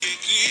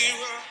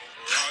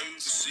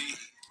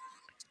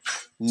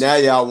Now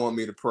y'all want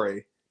me to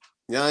pray.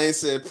 Y'all ain't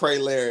said pray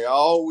Larry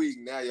all week.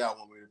 Now y'all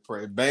want me to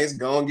pray. Banks,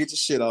 go and get your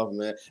shit off,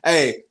 man.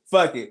 Hey,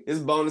 fuck it. It's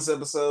a bonus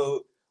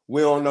episode.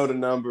 We don't know the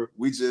number.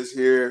 We just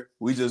here.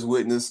 We just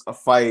witnessed a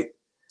fight,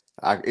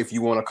 if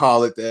you want to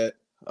call it that.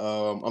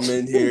 I'm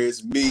in here.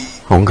 It's me.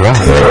 Oh,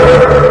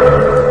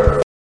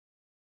 God.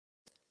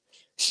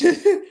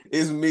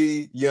 It's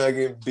me,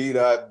 Youngin,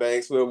 B-Dot,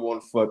 Banks, whoever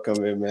want to fuck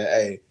come in, man.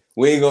 Hey,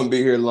 we ain't gonna be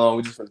here long.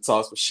 We just gonna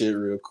talk some shit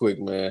real quick,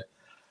 man.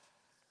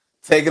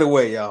 Take it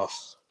away, y'all.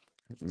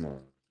 No.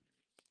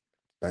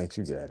 Thanks,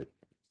 you got it.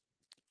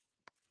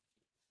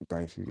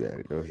 Thanks, you got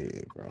it. Go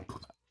ahead, bro.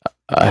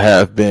 I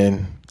have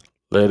been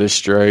led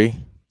astray.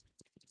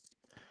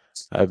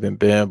 I've been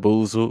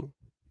bamboozled.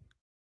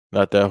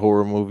 Not that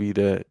horror movie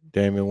that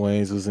Damon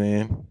Wayans was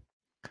in.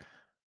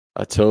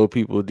 I told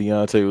people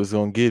Deontay was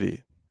gonna get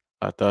it.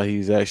 I thought he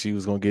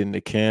was gonna get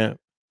into camp,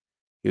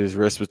 get his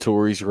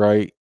respiratories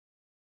right,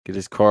 get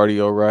his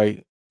cardio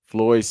right.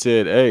 Floyd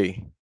said,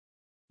 "Hey,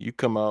 you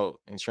come out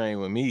and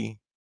train with me."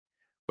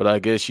 But I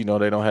guess they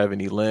don't have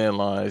any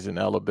landlines in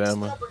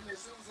Alabama.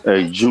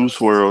 Hey, Juice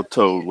WRLD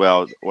told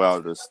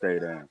Wilder to stay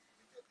down.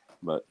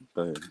 But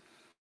go ahead.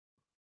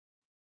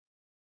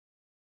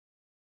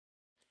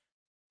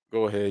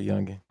 Go ahead,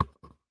 Youngin.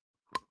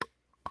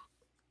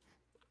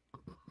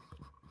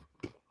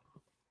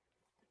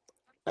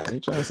 I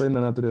ain't trying to say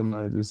nothing after that,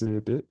 man. I just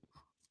said that.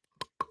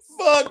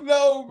 Fuck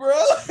no, bro.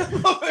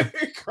 I'm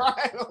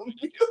crying on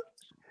you.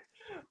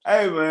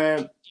 Hey,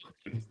 man.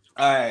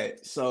 All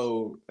right,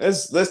 so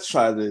let's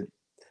try to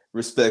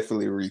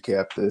respectfully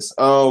recap this.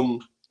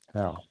 How?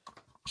 All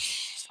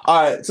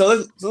right, so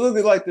let's look at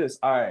it like this.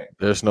 All right.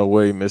 There's no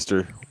way,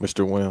 Mr.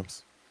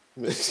 Wims.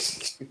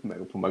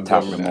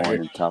 Top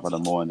of the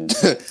morning.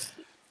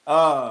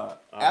 I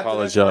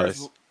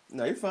apologize.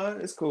 No, you're fine.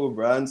 It's cool,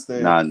 bro. I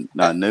understand.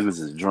 Nah, niggas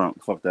is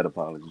drunk. Fuck that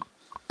apology.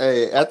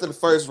 Hey, after the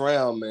first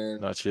round, man.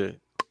 Not yet.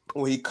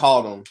 When he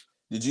caught him,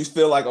 did you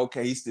feel like,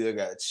 okay, he still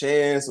got a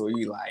chance, or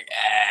you like,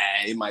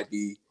 it might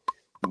be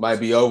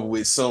over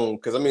with soon?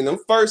 Because I mean, them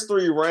first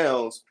 3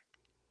 rounds,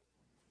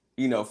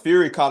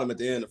 Fury caught him at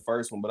the end of the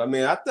first one, but I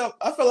mean, I felt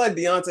like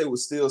Deontay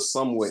was still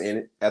somewhat in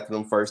it after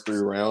them first 3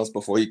 rounds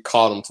before he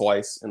caught him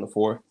twice in the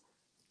 4th.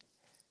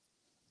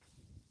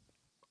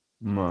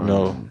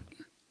 No.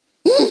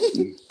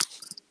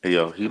 Hey,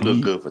 yo, he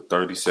looked good for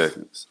 30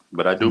 seconds,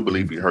 but I do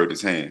believe he hurt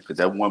his hand because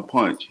that one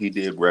punch he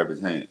did grab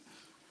his hand.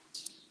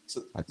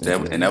 So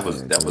that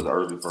was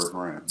early first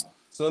round.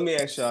 So let me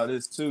ask y'all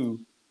this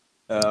too.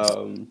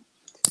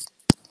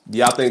 Do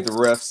y'all think the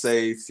ref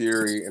saved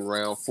Fury in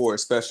round 4,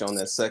 especially on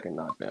that second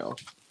knockdown?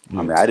 I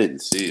mean, I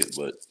didn't see it,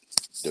 but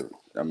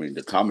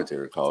the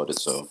commentary called it.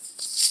 So,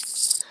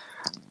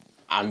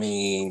 I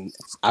mean,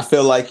 I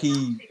feel like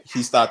he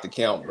stopped the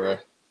count, bro.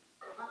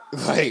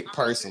 Like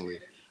personally.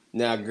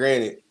 Now,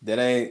 granted, that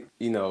ain't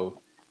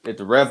if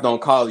the ref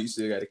don't call you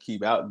still got to keep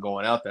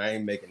going out there. I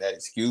ain't making that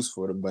excuse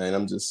for the ban.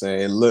 I'm just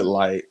saying it looked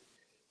like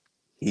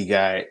he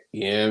got,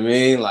 you know what I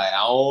mean? Like,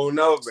 I don't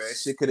know, bro.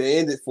 Shit could have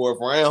ended 4th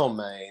round,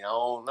 man. I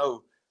don't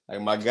know.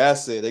 Like my guy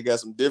said, they got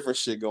some different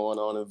shit going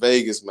on in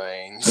Vegas,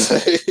 man.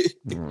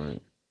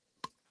 Right.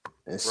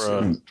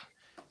 Bruh,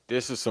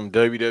 this is some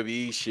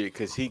WWE shit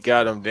because he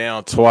got him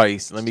down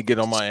twice. Let me get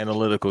on my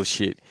analytical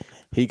shit.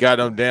 He got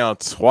him down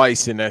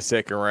twice in that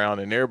second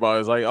round, and everybody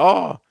was like,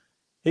 oh,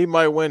 he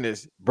might win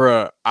this.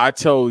 Bruh, I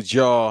told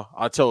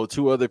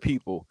 2 other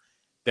people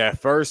that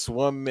first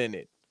 1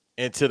 minute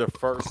into the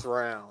first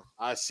round,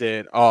 I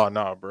said, oh,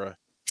 no, bruh.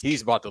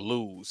 He's about to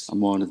lose.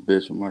 I'm on this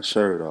bitch with my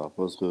shirt off.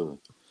 What's good?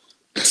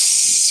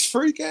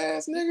 Freak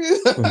ass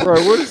nigga.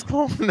 Bro, what is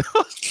going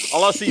on?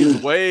 All I see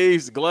is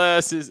waves,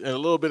 glasses, and a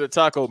little bit of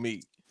taco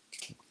meat.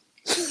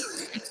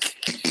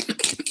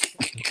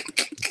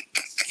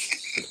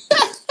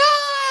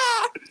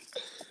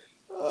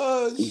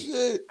 Oh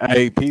shit.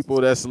 Hey,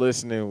 people that's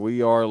listening,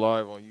 we are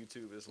live on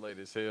YouTube. It's late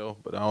as hell,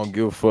 but I don't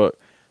give a fuck.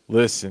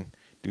 Listen,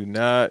 do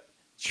not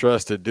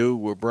trust a dude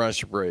with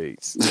brunch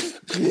braids.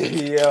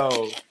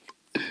 Yo.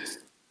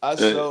 I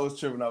was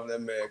tripping off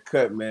that man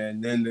cut,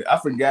 man. Then I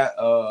forgot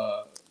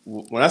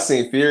when I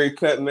seen Fury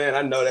cut, man,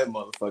 I know that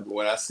motherfucker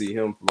when I see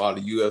him from all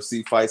the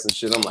UFC fights and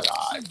shit. I'm like,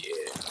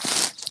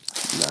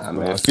 yeah. Nah,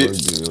 man. I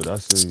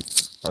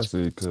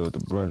see he killed the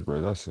brunch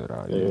break. I said,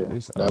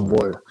 that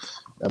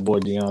boy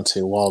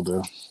Deontay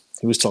Wilder.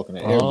 He was talking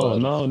to everybody. Oh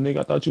no, nigga,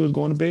 I thought you was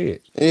going to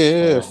bed.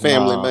 Yeah,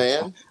 family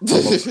man.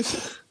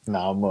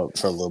 I'm up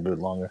for a little bit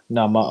longer.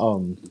 Nah,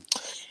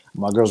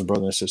 my girl's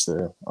brother and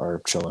sister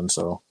are chilling,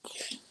 so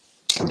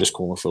I'm just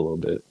cooling for a little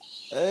bit.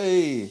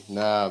 Hey,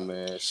 nah,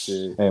 man,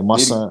 shit. Hey, my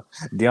son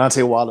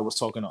Deontay Wilder was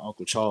talking to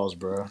Uncle Charles,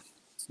 bro.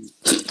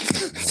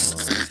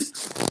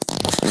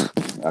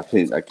 I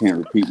can't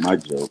repeat my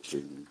joke.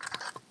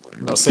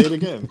 No, say it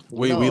again.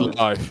 We live.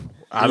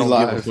 I don't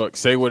give a fuck.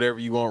 Say whatever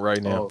you want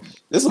right now.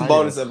 This is a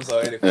bonus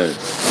episode anyway.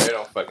 It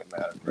don't fucking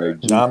matter, bro.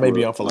 Nah, I may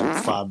be on for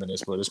like 5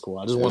 minutes, but it's cool.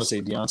 I just want to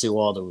say Deontay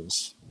Wilder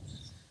was,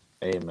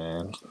 hey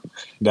man,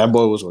 that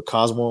boy was with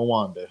Cosmo and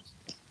Wanda.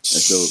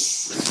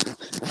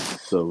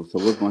 So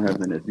what's gonna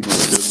happen next? You going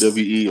to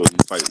WWE or you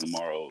fight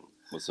tomorrow?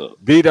 What's up?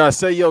 B-Dot,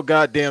 say your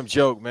goddamn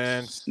joke,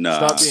 man. Nah,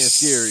 Stop being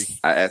scary.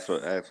 I asked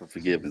for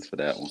forgiveness for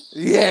that one.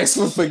 Yes,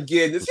 for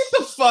forgiveness. Get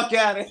the fuck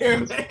out of here,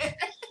 man.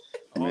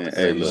 Man,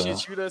 hey, look,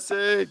 shit you done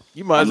said,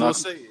 you might as well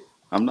say it.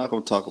 I'm not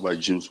gonna talk about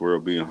Juice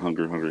WRLD being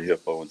hungry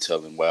hippo and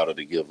telling Wilder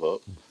to give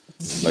up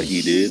like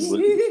he did.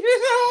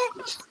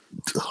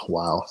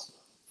 Wow.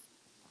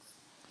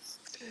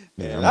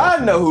 Man, I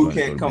know who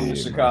can't come to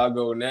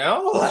Chicago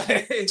now.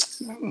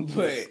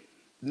 But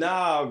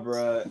nah,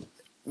 bro.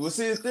 Well,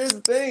 see, there's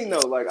the thing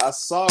though. Like, I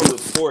saw a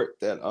report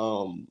that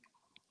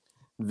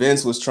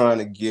Vince was trying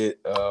to get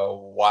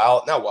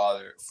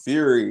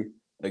Fury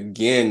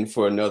again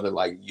for another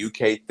like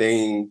UK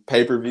thing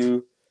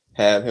pay-per-view,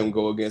 have him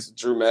go against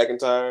Drew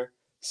McIntyre.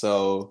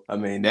 So I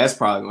mean, that's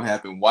probably gonna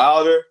happen.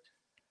 Wilder,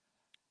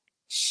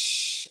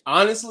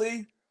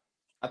 honestly,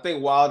 I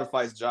think Wilder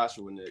fights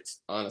Joshua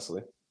next.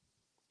 Honestly,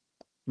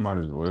 might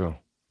as well.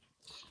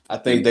 I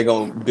think they're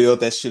gonna build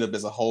that shit up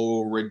as a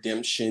whole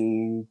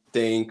redemption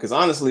thing. Because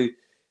honestly,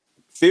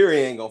 Fury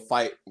ain't gonna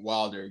fight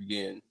Wilder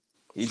again.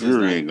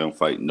 Fury ain't gonna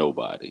fight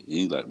nobody.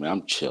 He's like, man,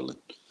 I'm chilling.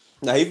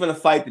 Now he's gonna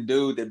fight the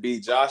dude that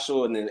beat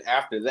Joshua, and then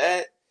after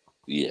that,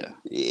 he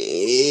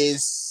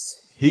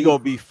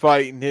gonna be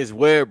fighting his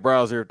web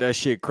browser if that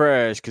shit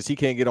crash because he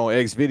can't get on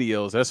X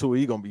videos. That's who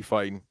he gonna be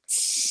fighting.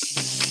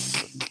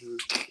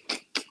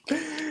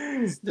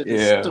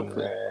 Yeah,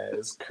 man,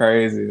 it's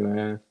crazy,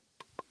 man.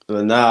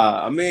 But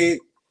nah, I mean,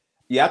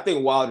 yeah, I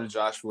think Wilder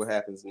Joshua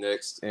happens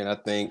next, and I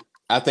think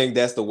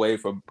that's the way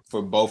for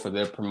both of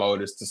their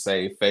promoters to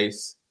save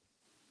face,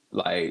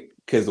 like,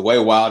 because the way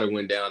Wilder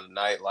went down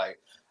tonight, like,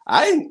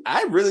 I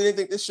really didn't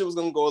think this shit was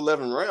gonna go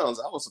 11 rounds.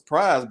 I was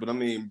surprised, but I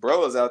mean,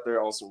 bro is out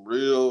there on some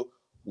real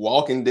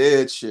Walking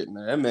Dead shit,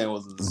 man. That man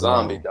was a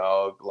zombie,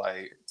 dog.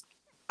 Like,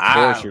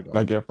 at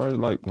first,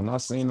 like when I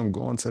seen him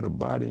going to the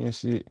body and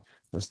shit,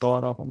 to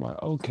start off, I'm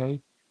like, okay.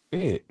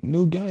 Yeah,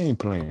 new game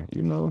plan.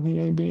 You know, he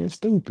ain't being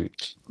stupid.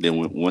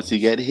 Then once he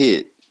got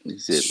hit, he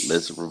said,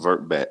 let's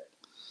revert back.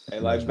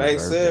 Hey, like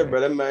Banks said, bro,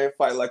 that man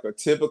fight like a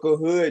typical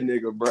hood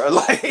nigga, bro.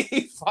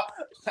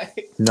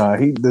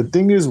 The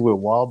thing is with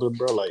Wilder,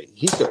 bro, like,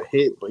 he got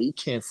hit, but he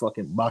can't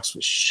fucking box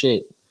for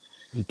shit.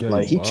 He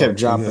kept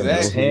dropping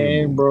his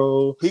hand,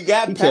 bro. He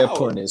kept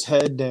putting his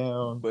head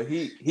down. But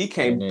he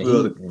can't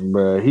build it.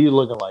 Bro, he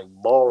looking like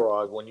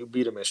Balrog when you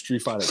beat him in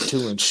Street Fighter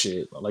 2 and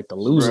shit. Like the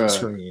losing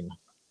screen.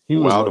 He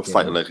was Wilder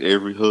fight like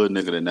every hood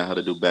nigga that know how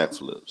to do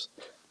backflips.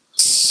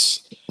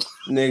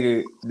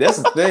 Nigga,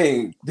 that's the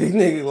thing. This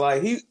nigga,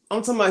 like,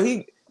 I'm talking about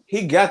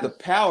he got the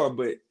power,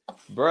 but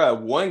bruh,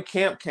 one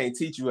camp can't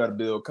teach you how to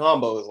build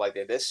combos like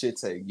that. That shit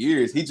take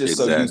years. He just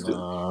so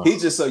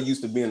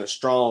used to being a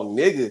strong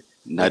nigga.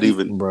 Not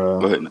even, bro.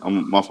 Go ahead.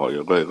 My fault,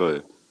 yo. Go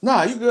ahead.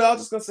 Nah, you good. I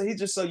was just gonna say he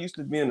just so used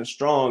to being a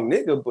strong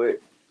nigga,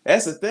 but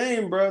that's the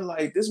thing, bro.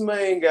 Like, this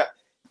man got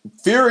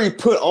Fury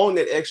put on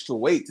that extra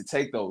weight to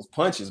take those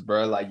punches,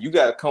 bro. Like, you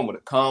gotta come with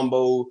a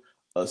combo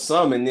or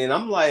something. And then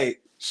I'm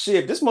like, shit,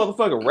 if this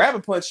motherfucker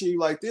rabbit punching you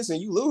like this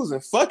and you losing,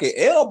 fucking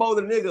elbow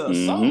the nigga or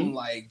something.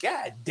 Like,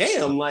 god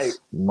damn, like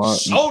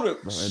shoulder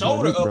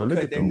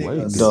uppercut that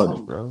nigga or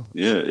something, bro.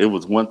 Yeah, it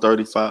was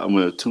 135. I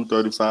mean,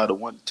 235 to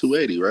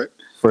 280, right?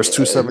 First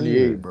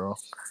 278, bro.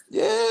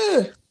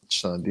 Yeah.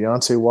 Son,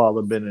 Deontay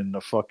Wilder been in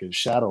the fucking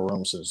shadow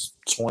room since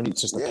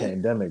the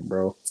pandemic,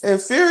 bro.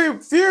 And Fury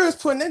is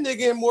putting that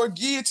nigga in more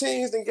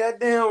guillotines than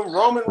goddamn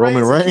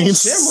Roman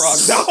Reigns. Shamrock,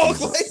 dog.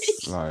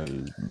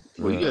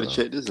 Well, you gotta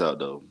check this out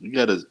though.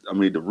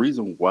 The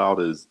reason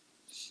Wilder is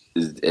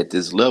at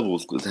this level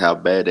is because how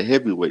bad the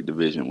heavyweight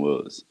division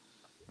was.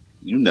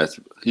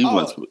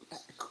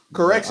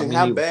 Correction,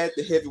 how bad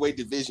the heavyweight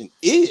division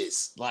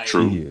is. Like,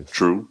 true. He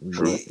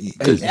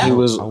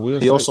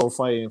also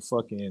fighting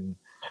fucking.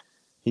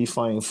 He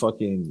fighting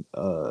fucking.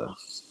 I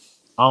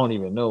don't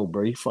even know,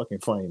 bro. He fucking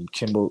fighting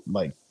Kimbo,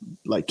 like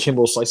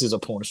Kimbo Slice's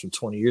opponents from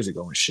 20 years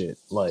ago and shit.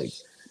 Like,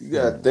 you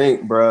gotta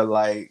think, bro.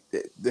 Like,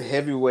 the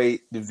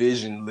heavyweight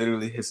division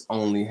literally has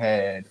only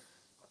had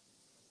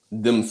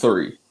them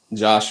three: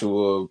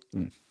 Joshua,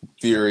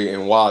 Fury,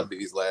 and Wilder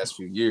these last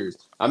few years.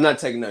 I'm not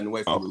taking nothing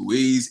away from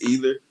Ruiz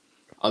either.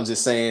 I'm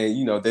just saying,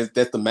 you know,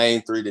 that's the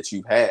main three that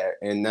you've had,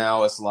 and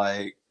now it's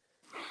like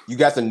you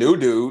got the new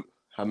dude.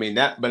 I mean,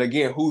 but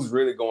again, who's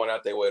really going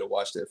out their way to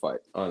watch that fight?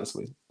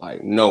 Honestly,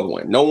 like, no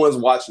one. No one's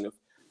watching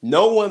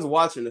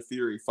the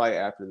Fury fight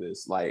after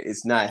this. Like,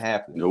 it's not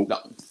happening. Nope. The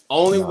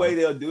only way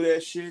they'll do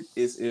that shit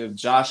is if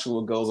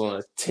Joshua goes on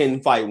a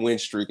 10-fight win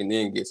streak and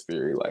then gets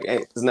Fury. Like,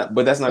 hey, it's not.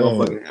 But that's not gonna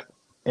fucking happen.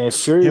 And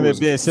Fury and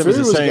Ben Simmons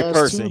the same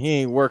person. Too. He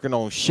ain't working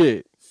on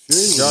shit.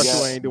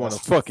 Joshua ain't doing a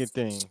fucking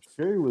thing.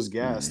 Fury was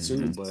gassed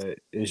too, but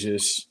it's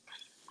just,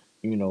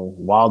 you know,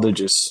 Wilder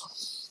just.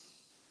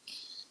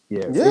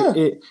 Yeah.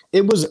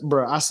 It was,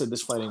 bro. I said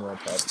this fight ain't going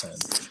past 10.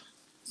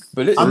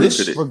 But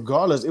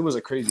regardless, it was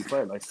a crazy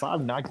fight. Like,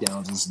 5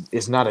 knockdowns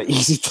is not an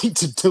easy thing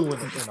to do in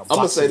a I'm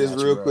gonna say this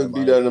real quick,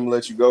 B-Dot, and I'm gonna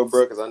let you go,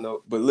 bro, because I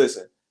know. But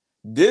listen,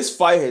 this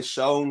fight has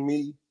shown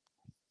me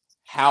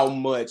how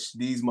much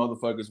these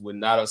motherfuckers would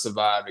not have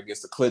survived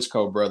against the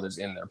Klitschko brothers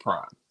in their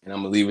prime. And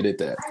I'm gonna leave it at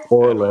that.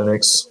 Or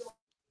Lennox.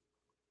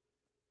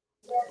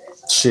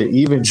 Shit,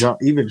 even John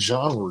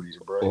Ruiz,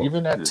 bro.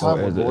 Even that time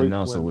as when the Roy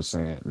announcer was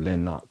saying,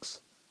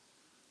 Lennox.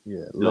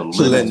 Yeah,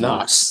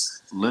 Lennox.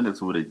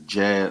 Lennox would have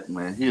jabbed,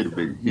 man. He'd have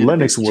been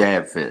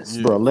jab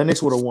fest. Bro,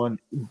 Lennox would have won.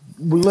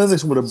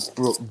 Lennox would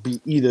have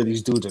beat either of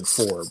these dudes in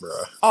 4, bro.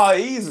 Oh,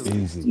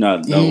 easy.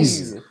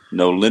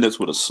 No, Lennox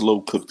would have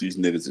slow cooked these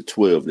niggas at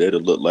 12. They'd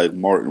have looked like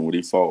Martin when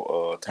he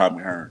fought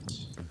Tommy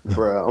Hearns.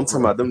 Bro, I'm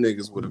talking about them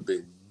niggas would have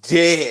been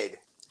dead.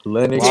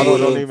 Lennox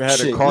don't even have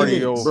the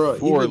cardio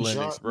for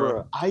Lennox,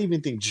 bro. I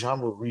even think John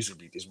Ruiz would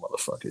beat these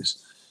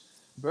motherfuckers.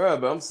 Bro,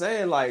 but I'm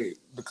saying, like,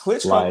 the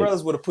Klitschko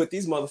brothers would have put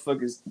these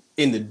motherfuckers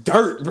in the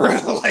dirt, bro.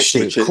 Like,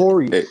 shit,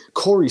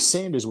 Corey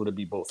Sanders would have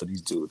beat both of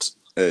these dudes.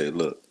 Hey,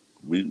 look,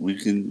 we're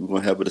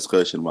gonna have a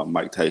discussion about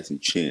Mike Tyson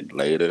chin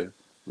later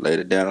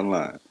down the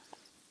line.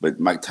 But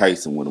Mike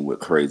Tyson would have went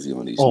crazy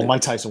on these. Oh, niggas.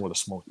 Mike Tyson would have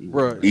smoked you,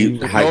 bro.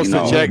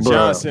 Jack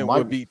Johnson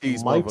would beat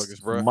these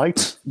motherfuckers, bro.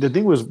 The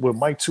thing was with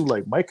Mike too,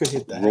 like Mike could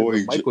hit the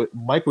head.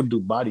 Mike would do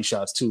body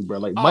shots too, bro.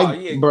 Like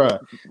bro.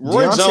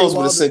 Roy Jones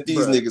would have sent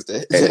these niggas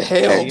to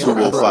hell.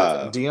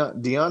 205.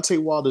 Deontay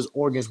Wilder's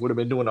organs would have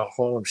been doing a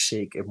Harlem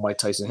Shake if Mike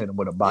Tyson hit him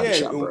with a body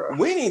shot, bro.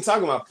 We ain't even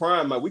talking about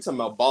prime Mike. We talking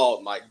about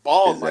bald Mike.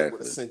 Mike would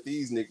have sent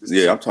these niggas.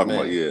 Yeah, I'm talking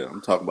about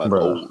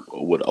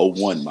with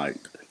 01 Mike.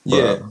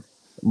 Yeah.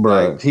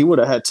 Bro, he would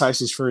have had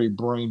Tyson Fury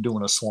brain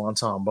doing a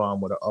swanton bomb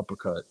with an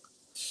uppercut.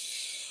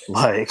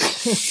 Like,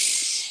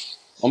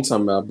 I'm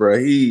talking about, bro.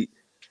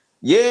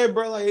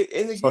 Bro. Like,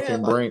 and again,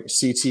 fucking brain.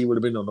 CT would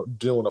have been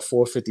doing a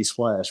 450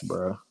 splash,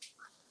 bro.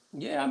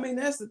 Yeah, I mean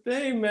that's the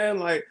thing, man.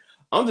 Like,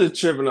 I'm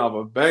just tripping off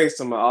of Banks.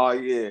 I'm like, oh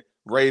yeah,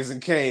 Raising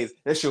Cane's.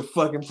 That's your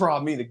fucking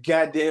problem. Me the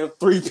goddamn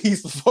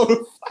 3-piece before the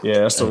fight. Yeah,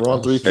 that's the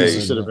wrong 3-piece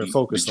you should have been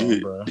focused on,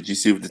 bro. Did you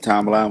see what the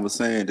timeline was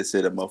saying? They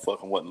said that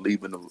motherfucker wasn't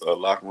leaving the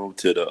locker room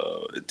till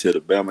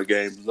the Bama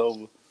game was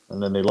over.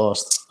 And then they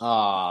lost.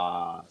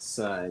 Ah,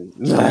 son. I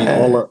mean,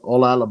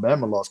 all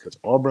Alabama lost because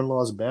Auburn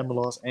lost, Bama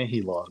lost, and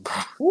he lost, bro.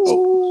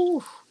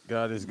 Ooh.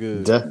 God is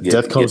good.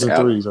 Death comes in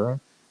threes, right?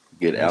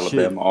 Get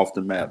Alabama off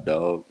the map,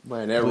 dog.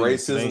 Man, that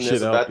racism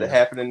is about to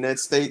happen in that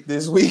state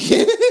this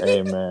weekend.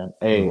 Hey, man.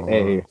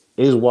 Hey.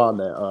 It's wild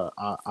that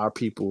our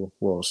people,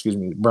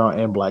 brown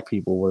and black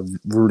people were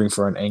rooting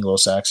for an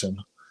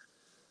Anglo-Saxon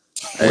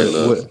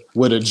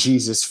with a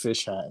Jesus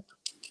fish hat.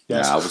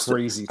 That's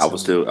crazy. I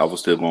was still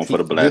going for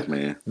the black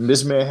man.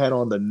 This man had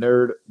on the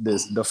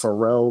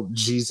Pharrell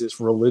Jesus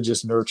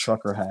religious nerd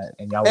trucker hat,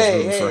 and y'all was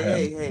rooting for him.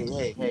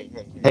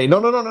 Hey, no.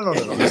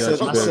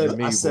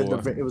 I said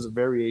it was a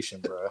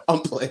variation, bro. I'm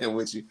playing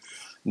with you.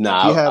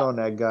 Nah, he had on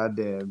that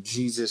goddamn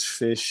Jesus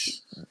fish.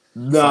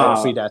 Nah,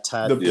 the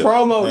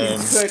promo he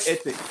cut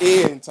at the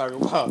end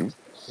talking about.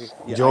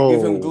 I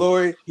give him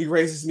glory. He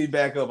raises me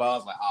back up. I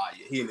was like, oh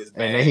yeah, he in his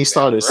bag. And then he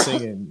started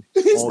singing.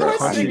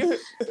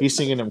 He's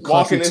singing them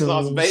Walking in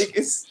Las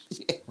Vegas.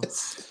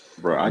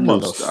 Bro, I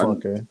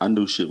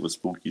knew shit was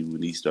spooky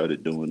when he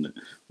started doing it.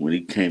 When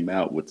he came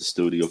out with the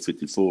Studio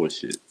 54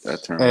 shit.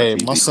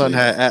 My son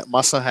had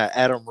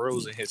Adam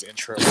Rose in his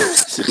intro.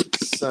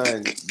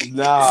 Son,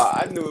 nah,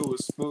 I knew it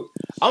was spooky.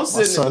 My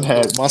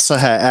son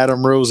had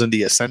Adam Rose in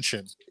the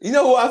Ascension. You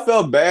know who I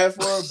felt bad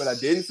for, but I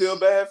didn't feel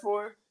bad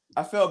for?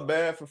 I felt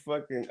bad for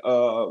fucking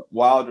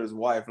Wilder's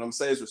wife, and I'm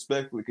saying this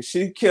respectfully because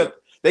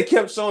they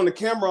kept showing the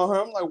camera on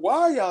her. I'm like, why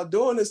are y'all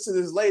doing this to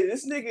this lady?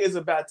 This nigga is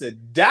about to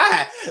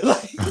die.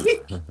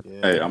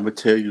 Hey, I'm gonna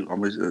tell you.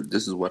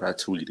 This is what I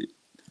tweeted.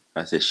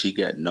 I said she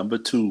got number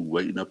 2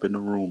 waiting up in the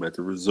room at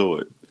the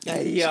resort.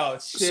 Hey, yo,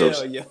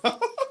 chill, yo.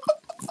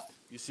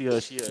 You see how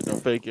she had no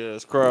fake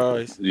ass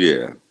cries?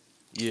 Yeah.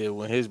 Yeah,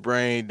 when his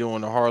brain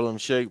doing the Harlem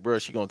Shake, bro,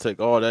 she gonna take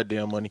all that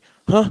damn money.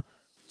 Huh?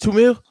 $2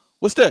 million?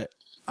 What's that?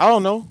 I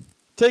don't know.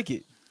 Take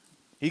it.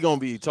 He gonna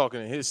be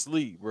talking in his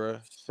sleep, bro.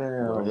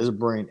 His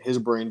brain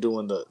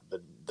doing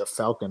the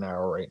Falcon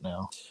arrow right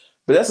now.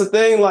 But that's the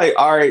thing. Like,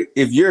 all right,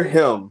 if you're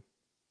him,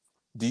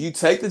 do you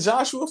take the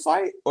Joshua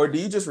fight or do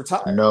you just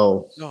retire?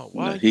 No.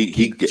 Why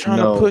he trying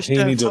to push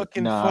that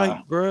fucking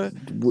fight, bro?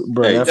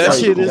 Bro, that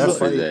shit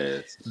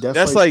is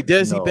that's like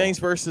Desi Banks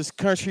versus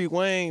Country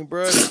Wayne,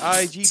 bro.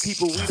 The IG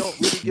people, we don't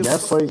really give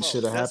that fight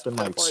should have happened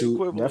like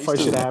 2. That fight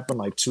should have happened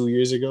like 2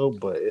 years ago,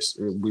 but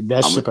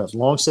that ship has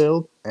long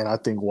sailed, and I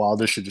think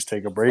Wilder should just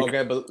take a break.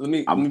 Okay, but let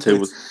me tell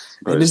you,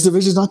 and this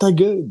division's not that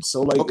good,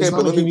 so like okay,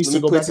 but let me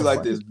put it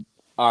like this.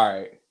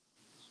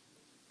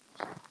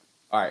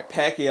 All right,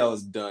 Pacquiao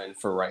is done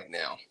for right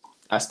now.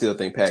 I still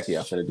think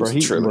Pacquiao should do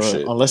some Triller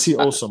shit. Unless he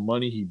owes some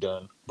money, he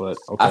done. But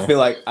okay. I feel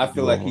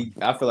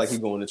like he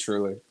going to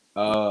Triller.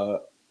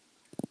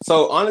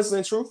 So honestly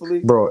and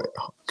truthfully, bro,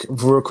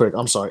 real quick,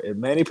 I'm sorry. If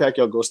Manny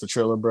Pacquiao goes to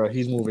Triller, bro,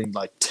 he's moving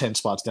like 10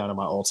 spots down in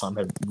my all-time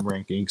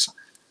rankings.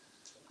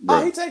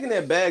 Oh, he taking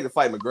that bag to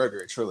fight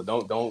McGregor at Triller.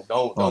 Don't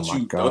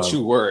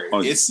you worry.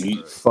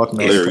 Fuck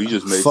no. Larry, you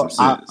just made some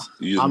sense.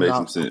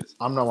 Some sense.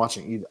 I'm not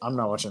watching either. I'm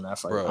not watching that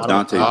fight. Bro,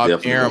 Dante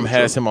Arum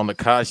has him on the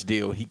Koch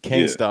deal. He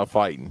can't stop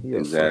fighting.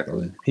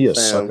 Exactly. He a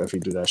sucker if he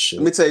do that shit.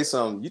 Let me tell you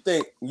something.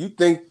 You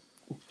think?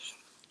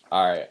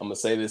 All right, I'm gonna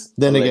say this.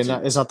 Then again,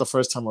 it's not the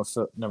first time I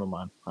felt. Never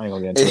mind. I ain't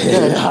gonna get into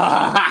it.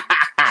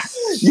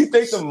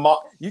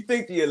 You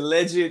think the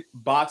alleged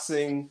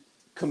boxing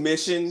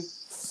commission,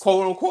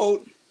 quote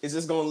unquote, is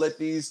just gonna let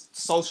these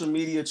social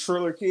media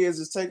Triller kids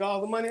just take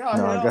all the money out?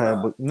 No, go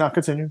ahead. But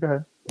continue. Go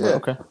ahead. Yeah.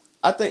 Okay.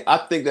 I think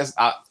that's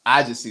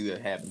I just see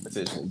that happen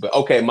potentially. But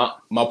okay,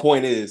 my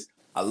point is,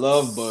 I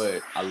love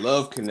Bud. I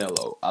love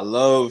Canelo. I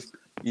love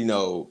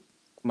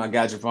my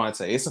guy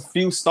Gervonta. It's a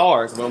few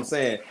stars, but I'm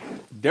saying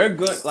they're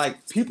good.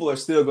 Like people are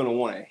still gonna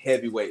want a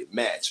heavyweight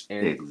match,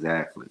 and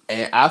exactly.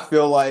 And I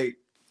feel like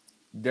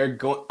they're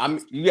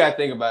going. You gotta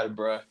think about it,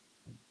 bro.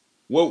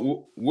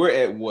 We're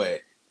at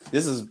what?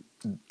 This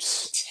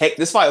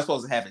fight was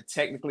supposed to happen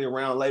technically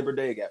around Labor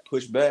Day. It got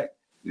pushed back.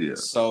 Yeah.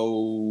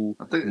 So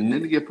I think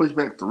didn't it get pushed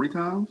back 3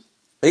 times?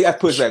 It got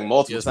pushed back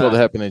multiple times. It's supposed to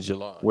happen in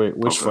July. Wait,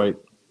 which fight?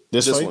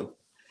 This fight? One.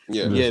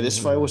 Yeah. Yeah, this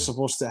fight was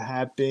supposed to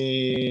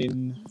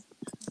happen.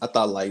 I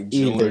thought like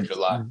June or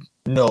July.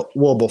 No,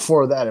 well,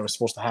 before that, it was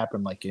supposed to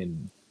happen like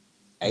in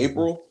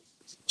April,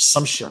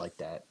 some shit like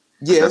that.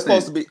 Yeah, it's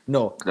supposed to be.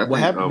 No, what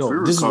happened?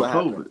 No, this is what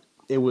happened.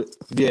 It was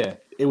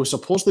It was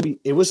supposed to be.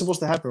 It was supposed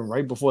to happen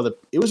right before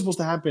It was supposed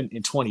to happen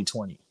in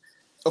 2020.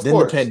 Then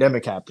the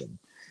pandemic happened.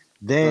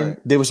 Then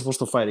they were supposed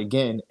to fight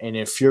again, and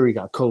then Fury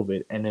got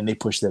COVID, and then they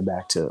pushed it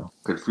back to.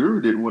 Because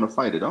Fury didn't want to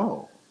fight at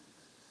all.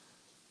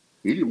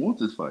 He didn't want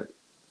this fight.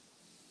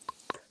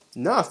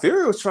 Nah,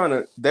 Fury was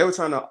they were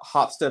trying to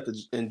hop step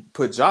and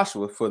put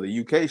Joshua for the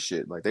UK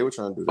shit. Like they were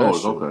trying to do that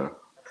shit. Okay.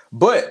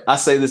 But I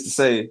say this to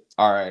say,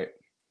 all right,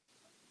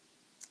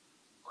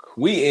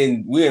 we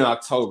in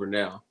October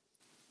now.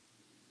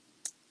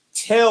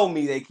 Tell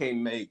me they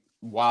can't make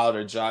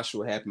Wilder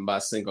Joshua happen by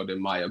Cinco de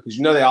Mayo, because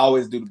they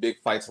always do the big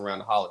fights around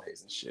the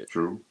holidays and shit.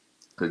 True.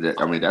 Because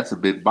that's a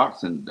big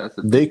boxing. That's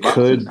a big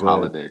boxing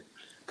holiday.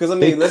 Because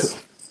let's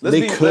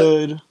be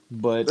real.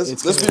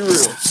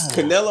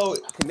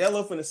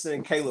 Canelo finna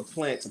send Caleb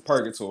Plant to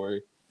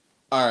purgatory.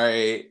 All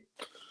right,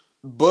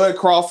 Bud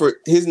Crawford.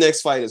 His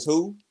next fight is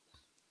who?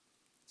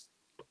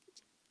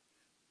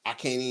 I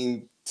can't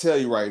even tell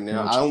you right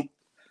now.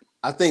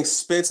 I think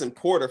Spence and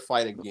Porter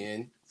fight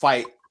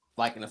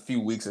like in a few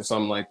weeks or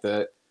something like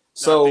that.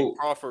 So I think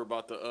Crawford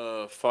about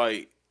to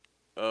fight.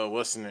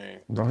 What's his name?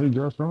 No, he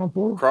just Sean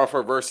Porter.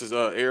 Crawford versus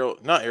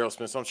not Errol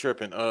Spence. I'm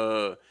tripping.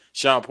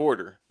 Sean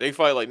Porter. They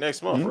fight like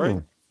next month,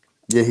 right?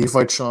 Yeah, he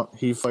fights Sean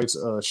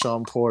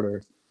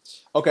Porter.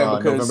 Okay,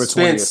 because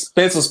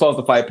Spence was supposed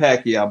to fight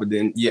Pacquiao, but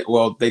then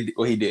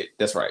he did.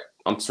 That's right.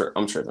 I'm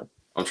tripping.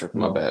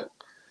 My bad.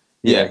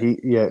 Yeah.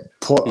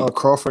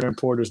 Crawford and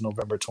Porter's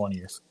November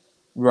 20th.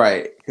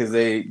 Right, because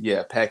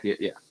Pacquiao.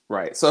 Yeah,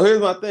 right. So here's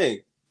my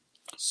thing.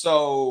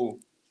 So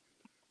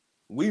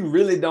we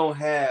really don't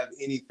have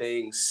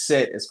anything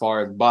set as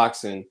far as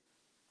boxing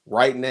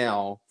right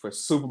now for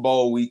Super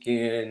Bowl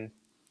weekend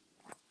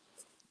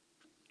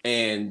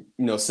and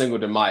Cinco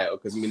de Mayo,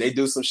 because they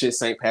do some shit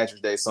St.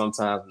 Patrick's Day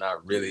sometimes.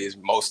 Not really. It's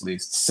mostly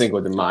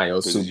Cinco de Mayo.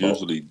 It's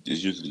usually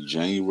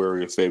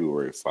January or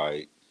February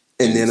fight,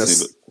 and then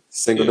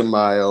Cinco de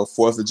Mayo,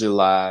 4th of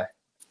July,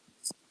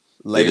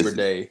 Labor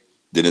Day.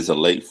 Then it's a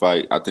late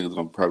fight. I think it's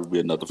gonna probably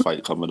be another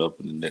fight coming up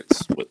in the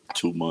next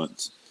 2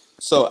 months.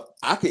 So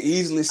I could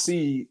easily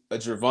see a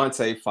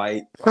Gervonta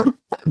fight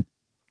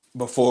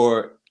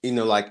before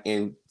like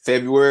in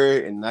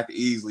February, and I could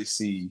easily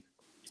see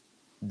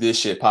this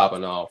shit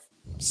popping off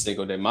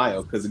Cinco de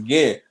Mayo. Because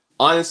again,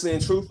 honestly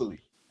and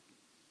truthfully,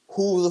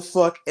 who the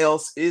fuck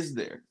else is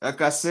there?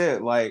 Like I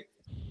said,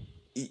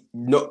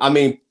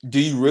 do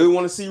you really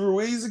want to see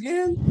Ruiz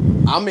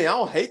again? I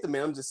don't hate the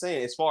man. I'm just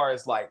saying, as far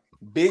as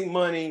big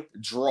money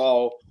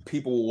draw,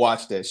 people will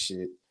watch that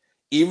shit.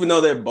 Even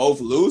though they're both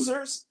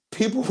losers,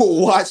 people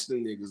will watch the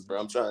niggas, bro.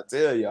 I'm trying to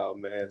tell y'all,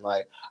 man.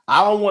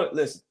 I don't want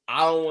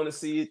to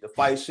see it. The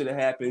fight should have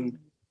happened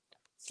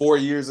 4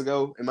 years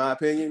ago, in my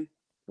opinion,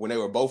 when they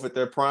were both at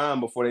their prime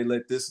before they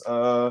let this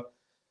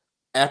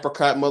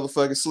apricot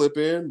motherfucker slip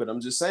in. But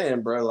I'm just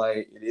saying, bro,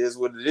 it is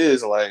what it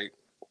is.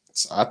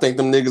 So I think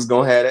them niggas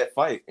gonna have that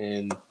fight,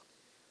 and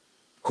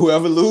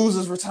whoever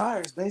loses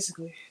retires,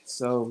 basically.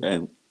 So.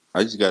 And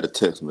I just got a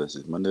text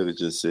message. My nigga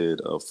just said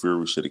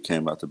Fury should have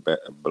came out to back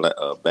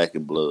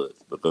in blood.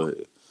 But go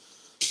ahead.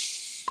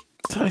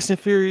 Tyson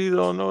Fury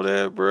don't know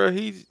that, bro.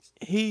 He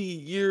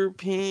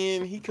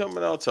European. He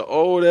coming out to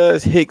old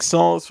ass hick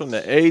songs from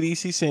the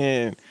 80s. He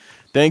saying,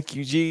 "Thank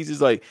you,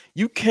 Jesus."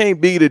 You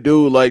can't beat a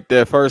dude like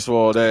that. First of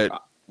all, that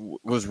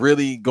was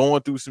really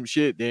going through some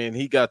shit. Then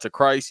he got to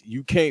Christ.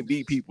 You can't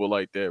beat people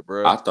like that,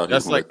 bro. I thought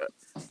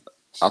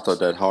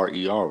that hard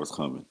ER was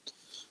coming.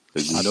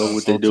 Because you know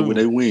what they do when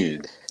they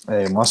win.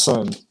 Hey, my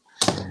son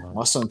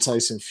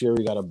Tyson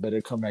Fury got a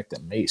better comeback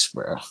than Mace,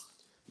 bro.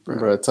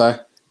 Bro,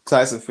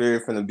 Tyson Fury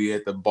finna be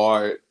at the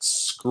bar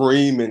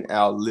screaming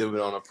out "Living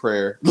on a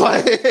Prayer."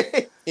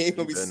 Like he ain't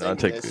gonna be singing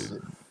that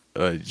shit.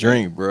 A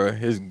drink, bro.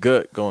 His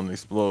gut gonna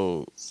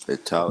explode.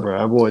 Bro,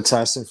 that boy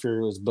Tyson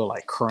Fury was built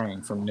like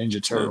Krang from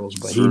Ninja Turtles,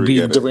 but he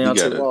beat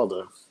Deontay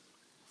Wilder.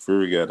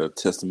 Fury got a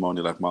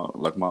testimony like my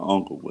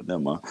uncle with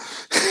them.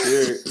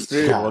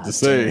 Fury, what to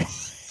say?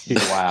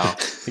 Wow,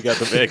 he got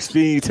the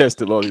XP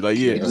tested on you. Like,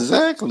 yeah,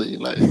 exactly.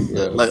 Like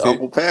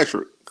Uncle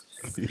Patrick.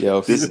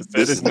 Yo, this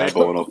is not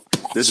going on.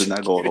 This is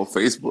not going on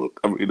Facebook.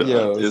 I mean,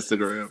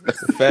 Instagram.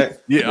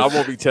 I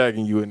won't be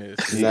tagging you in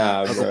this.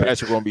 Nah, Uncle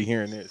Patrick won't be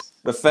hearing this.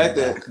 The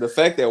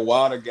fact that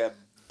Wilder got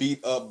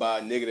beat up by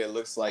a nigga that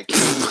looks like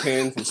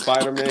Kingpin from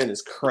Spider-Man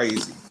is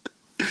crazy.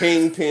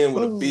 Kingpin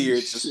with a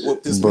beard just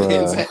whooped this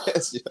man's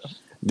ass. Yo.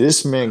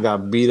 This man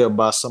got beat up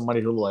by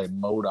somebody who looked like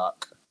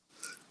MODOK.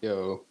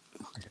 Yo,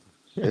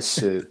 that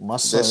shit. My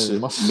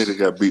nigga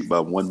got beat by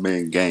one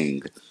man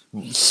gang.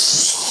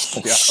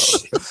 He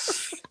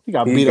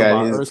got beat up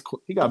by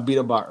Earthquake. He got beat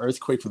up by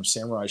Earthquake from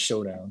Samurai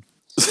Showdown.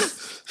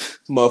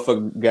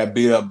 Motherfucker got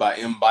beat up by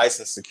M.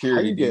 Bison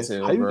security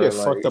detail. How you get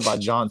fucked up by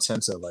John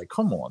Tenta? Like,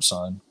 come on,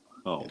 son.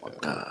 Oh my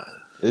god,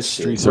 this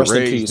shit. Rest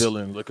in peace.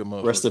 Look him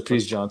up. Rest in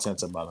peace, John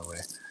Tenta. By the way.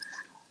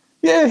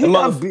 Yeah,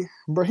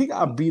 he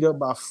got beat up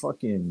by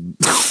fucking.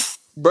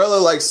 Brother,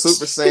 like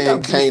Super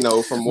Saiyan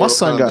Kano from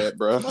Mortal Kombat,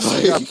 bro.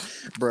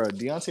 Bro,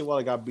 Deontay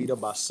Wilder got beat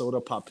up by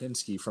Soda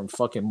Popinski from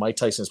fucking Mike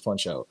Tyson's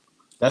Punch Out.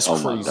 That's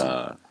crazy. My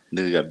god,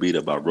 nigga got beat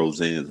up by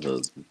Roseanne's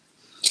husband.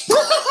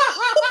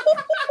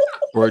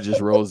 Or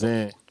just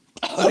Roseanne.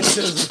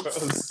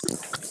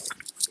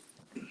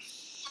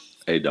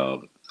 Hey,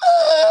 dog.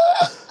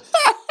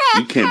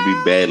 You can't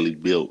be badly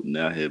built and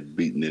out here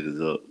beat niggas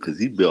up because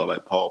he built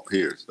like Paul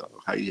Pierce, dog.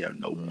 How you have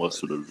no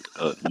muscle to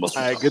muscle?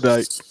 All right, good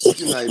night.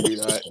 Good night,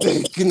 B-Dog.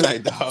 Good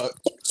night, dog.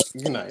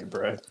 Good night,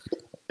 bro.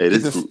 Hey,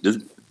 this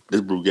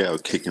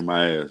Brugal kicking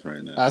my ass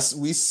right now.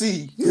 We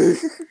see.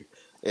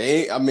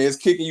 It's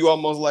kicking you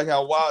almost like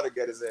how Wilder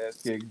got his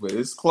ass kicked, but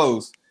it's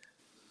close.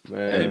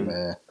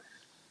 Man.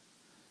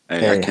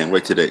 Hey, I can't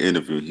wait till that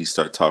interview. He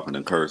start talking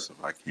in cursive.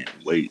 I can't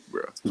wait,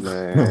 bro.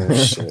 Man,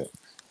 shit.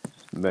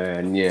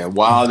 Man, yeah,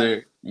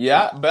 Wilder.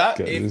 Yeah, but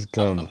it's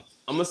coming.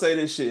 I'm gonna say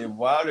this shit. If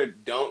Wilder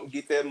don't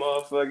get that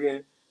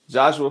motherfucking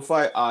Joshua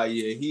fight,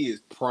 he is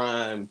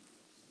prime.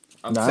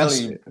 I'm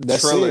telling you,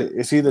 that's it.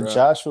 It's either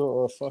Joshua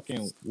or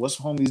fucking what's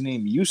homie's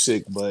name,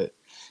 Usyk, but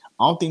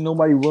I don't think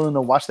nobody willing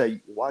to watch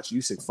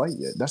Usyk fight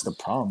yet. That's the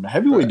problem. The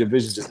heavyweight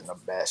division just in a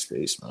bad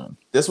space, man.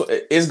 That's what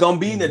it's gonna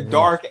be in the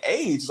dark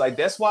age. Like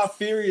that's why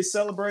Fury is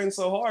celebrating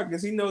so hard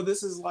because he know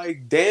this is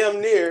like damn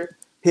near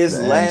his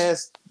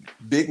last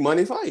big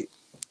money fight.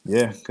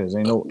 Yeah, because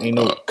ain't no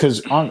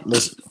because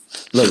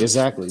look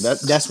exactly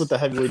that's what the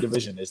heavyweight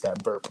division is.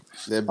 That burp.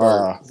 That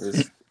burp.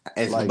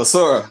 Like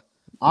Basura.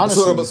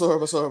 Honestly,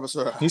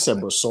 Basura. He said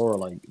Basura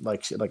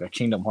like a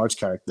Kingdom Hearts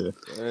character.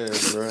 Yeah,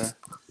 bro.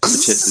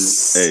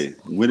 Hey,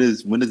 when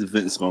is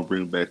Vince gonna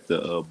bring back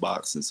the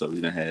boxing so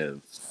we can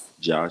have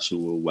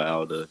Joshua,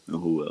 Wilder, and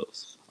who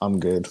else? I'm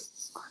good.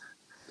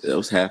 That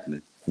was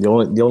happening. The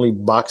only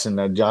boxing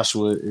that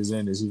Joshua is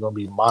in is he's gonna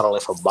be modeling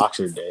for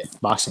Boxing Day.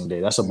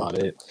 That's about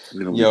it.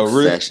 Yo,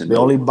 the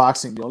only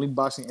boxing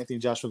Anthony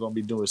Joshua gonna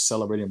be doing is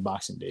celebrating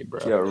Boxing Day,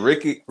 bro. Yo,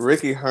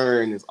 Ricky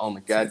Hearn is on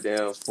the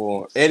goddamn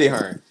phone. Eddie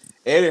Hearn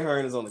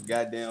is on the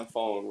goddamn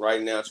phone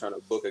right now trying to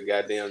book a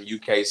goddamn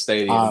UK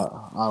stadium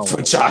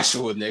for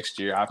Joshua next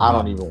year. I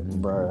don't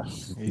even, bro.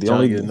 He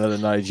trying to get another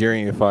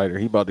Nigerian fighter.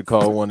 He about to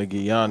call one of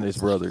Giannis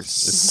brothers.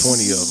 It's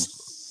 20 of them.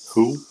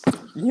 Who?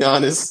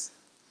 Giannis.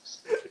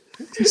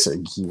 He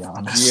said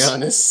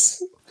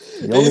Giannis.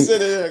 He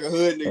said it like a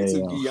hood nigga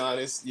to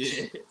Giannis.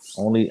 Yeah.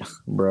 Only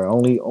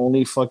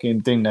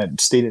fucking thing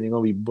that stated they're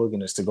gonna be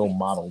booking is to go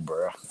model,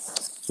 bro.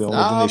 That's the only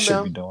thing they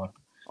should be doing.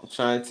 I'm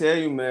trying to tell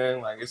you,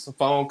 man. Like it's some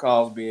phone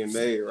calls being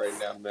made right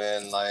now,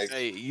 man. Like,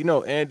 hey,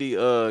 Andy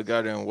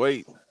got in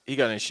weight. He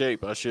got in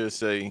shape, I should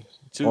say.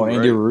 Too. Oh,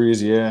 Andy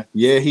Ruiz, yeah,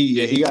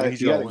 he got in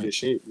good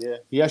shape. Yeah,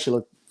 he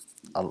actually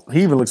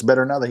he even looks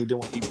better now than he did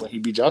when he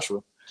beat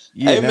Joshua.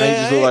 Yeah, hey, now he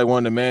just look like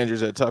one of the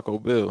managers at Taco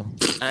Bell.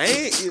 I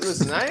ain't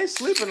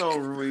sleeping on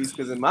Ruiz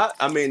because my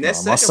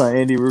son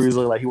Andy Ruiz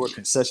look like he worked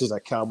concessions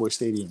at Cowboy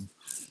Stadium.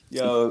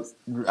 Yo,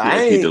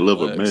 he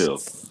delivered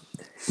mail.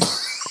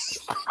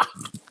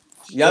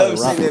 Y'all ever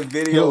seen that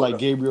video? Like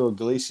Gabriel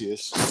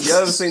Iglesias.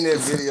 Y'all ever seen that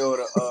video of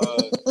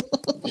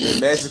the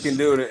Mexican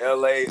dude in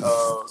LA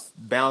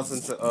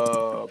bouncing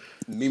to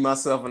Me,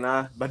 Myself, and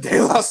I by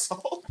De La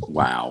Soul?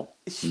 Wow.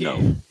 Yeah.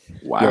 No.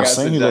 Wow. Yo,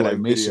 saying he look like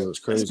Mason was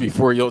crazy. That's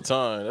before your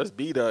time. That's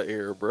B-Dot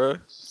era, bro.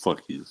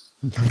 Fuck you.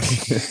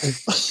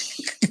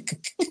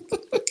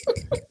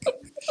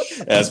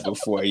 That's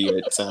before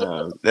your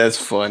time. That's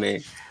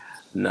funny.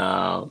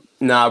 Nah,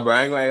 bro. I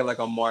ain't gonna act like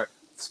I'm Mark.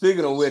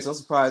 Speaking of which, I'm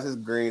surprised his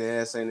green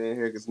ass ain't in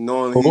here because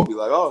normally he'd be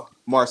like, "Oh,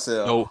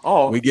 Marcel."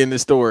 No, we getting the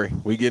story.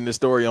 We getting the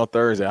story on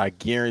Thursday. I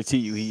guarantee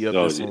you, he up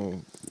to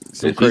some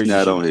if crazy he's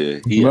not shit. on here.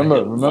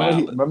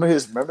 Remember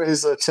his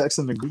text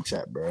in the group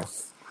chat, bro.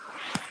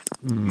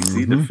 You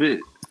see the fit.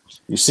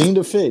 You seen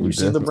the fit. You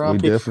seen the brown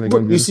paper.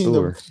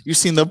 You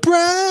seen the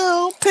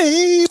brown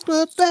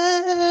paper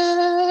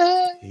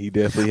bag. He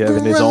definitely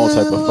having his own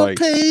type of fight.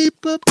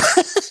 Paper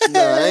bag.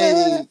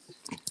 No,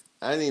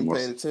 I ain't even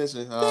paying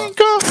attention. Thank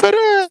God for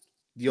that.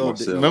 Yo,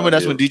 remember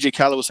that's when DJ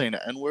Khaled was saying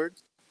the N-word?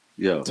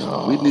 Yo,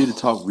 we need to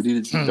talk. We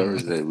need to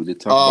Thursday. We need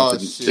to talk about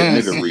the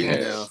nigga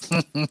rehab.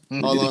 We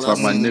need to talk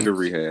about nigga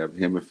rehab.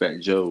 Him and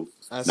Fat Joe.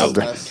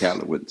 That's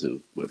Khaled went to.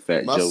 But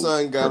Fat my Joe. My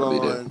son got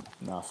on.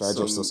 Nah, Fat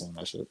Joe still saying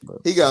that shit. But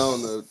he got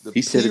on the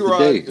he said it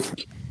today.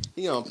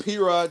 He on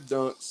P-Rod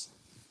dunks,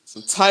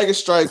 some Tiger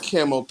Stripe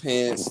camo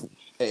pants,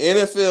 an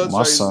NFL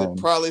jersey that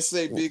probably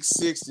say Big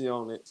 60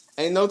 on it.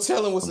 Ain't no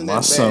telling what's in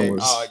that bag.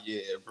 Oh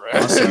yeah,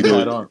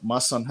 bro. My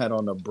son had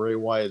on the Bray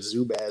Wyatt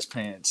Zubaz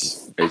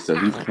pants. Hey, so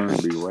he's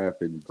currently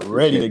rapping,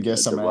 ready to get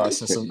some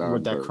ass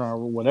with that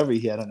crown, whatever he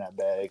had in that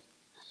bag.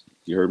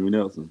 You heard me,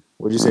 Nelson?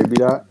 What'd you say,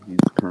 B-Dot? He's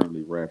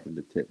currently rapping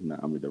the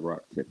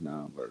Rock Tech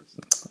 9 verse.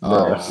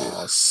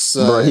 Oh,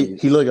 bro,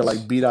 he looking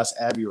like B-Dot's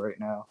Abby right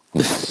now.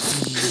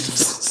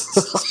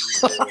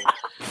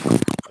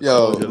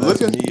 Yo,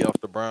 look at me off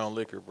the brown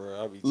liquor, bro.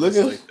 I'll be just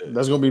like that.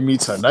 That's gonna be me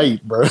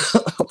tonight, bro.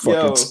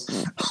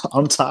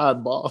 I'm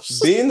tired, boss.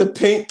 Being the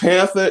Pink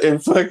Panther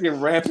and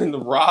fucking rapping the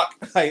Rock,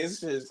 like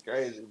it's just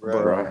crazy,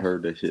 bro. I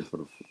heard that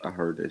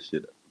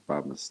shit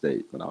by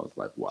mistake, and I was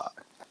like, why?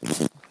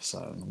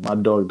 So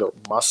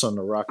my son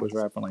the Rock was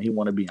rapping like he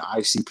want to be an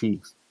ICP.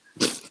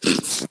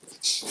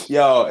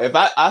 Yo, if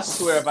my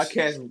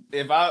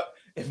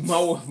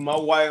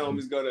white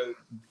homies go to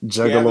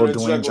Juggalo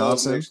Dwayne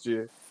Johnson next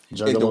year.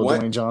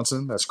 Dwayne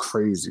Johnson, that's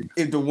crazy.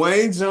 If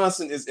Dwayne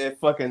Johnson is at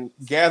fucking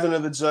Gathering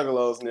of the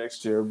Juggalos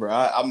next year, bro,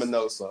 I'm gonna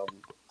know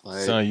something.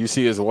 Like, son, you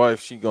see his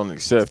wife, she gonna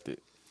accept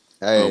it.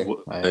 Hey,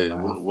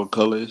 what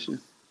color is she?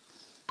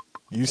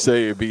 You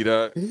say it,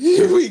 B-Dot.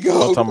 Here we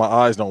go. I'm talking my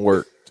eyes don't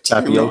work.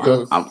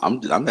 Tapioca.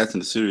 I'm asking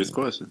a serious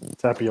question.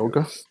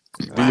 Tapioca.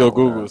 Do your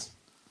Googles.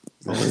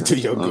 Do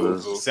your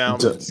Googles.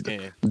 Sound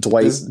scan.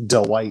 Dwight.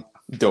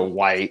 The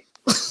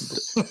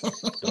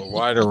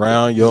white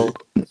around, yo.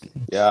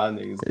 Yeah,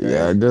 niggas.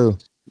 Yeah, I do.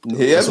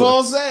 Yeah, that's what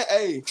I'm saying.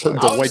 Hey,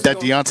 the white that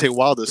Deontay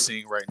Wilder's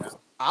seeing right now.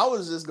 I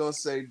was just gonna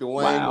say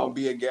Dwayne gonna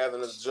be a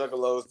Gathering of the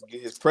Juggalos to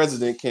get his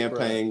president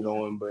campaign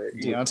going, but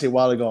Deontay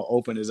Wilder gonna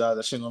open his eyes.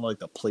 That shit on like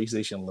the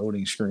PlayStation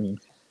loading screen.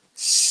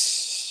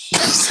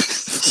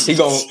 he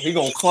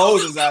gonna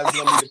close his eyes. It's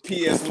gonna be the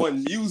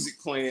PS1 music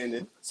playing.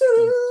 And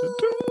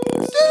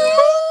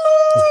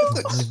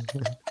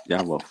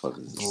y'all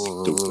motherfuckers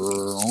stupid.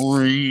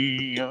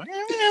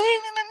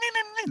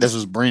 That's what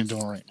his brain's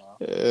doing right now.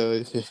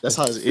 That's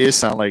how his ears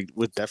sound like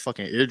with that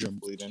fucking eardrum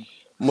bleeding.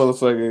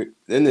 Motherfucker,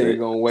 that nigga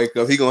gonna wake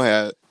up.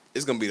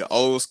 It's gonna be the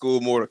old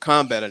school Mortal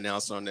Kombat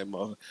announcer on that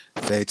mother.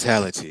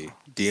 Fatality,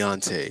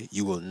 Deontay,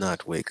 you will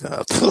not wake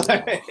up.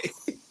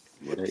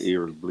 Well, that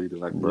ear was bleeding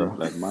like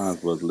mine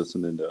was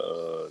listening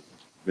to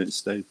Vince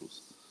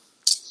Staples.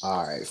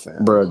 All right,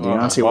 fam. Bro,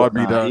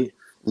 Deontay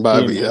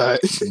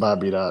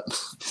Bobby Dot.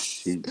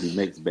 He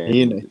makes bad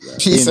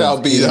music. He's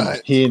out B-Dot.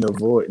 He in the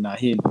void. Nah,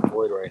 he in the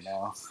void right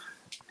now.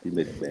 He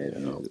makes bad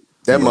music.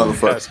 That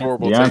motherfucker. That's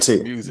horrible.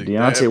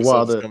 Deontay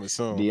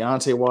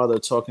Wilder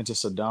talking to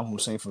Saddam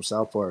Hussein from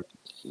South Park.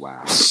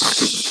 Wow.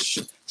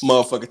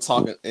 Motherfucker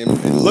talking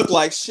and look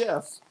like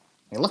Chef.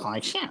 And look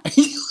like Chef.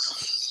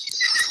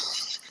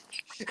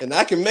 And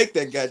I can make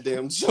that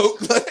goddamn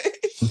joke.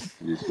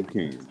 Yes, you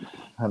can.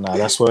 Nah,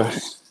 that's what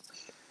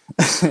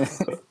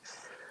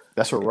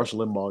Rush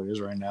Limbaugh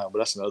is right now, but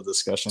that's another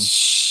discussion.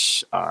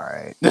 All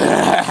right.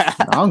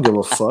 I don't give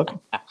a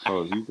fuck.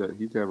 Oh,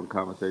 he's having a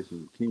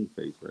conversation with King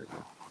Face right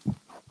now.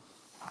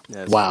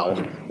 Wow.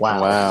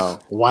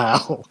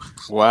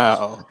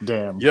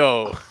 Damn.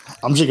 Yo.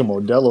 I'm drinking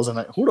Modelo's and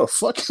who the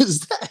fuck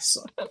is that,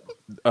 son?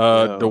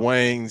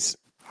 Dwayne's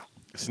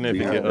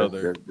significant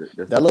other.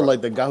 That looked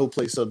like the guy who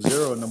plays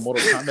Sub-Zero in the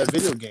Mortal Kombat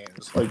video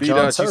games. Like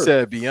John She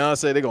said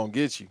Beyonce, they gonna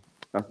get you.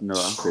 No, I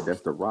said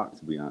that's the Rock's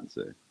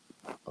Beyonce.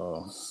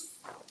 Oh.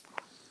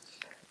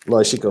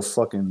 Like she could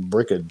fucking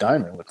break a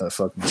diamond with that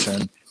fucking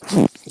chin.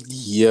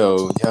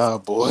 Yo, y'all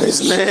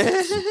boys,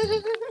 man.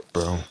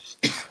 Bro.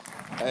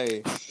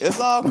 Hey, it's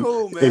all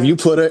cool, man. If you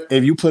put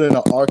in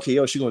an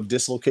RKO, she's gonna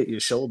dislocate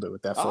your shoulder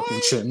with that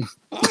fucking chin.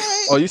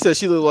 Right. Oh, you said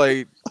she looked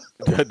like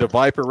the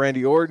Viper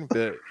Randy Orton?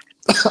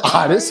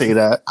 I didn't say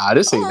that.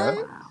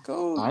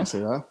 Cool. I didn't say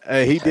that.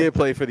 Hey, he did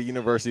play for the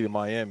University of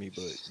Miami,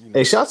 but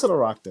Hey, shout out to The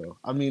Rock though.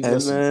 I mean,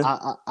 listen,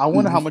 I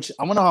wonder how much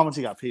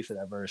he got paid for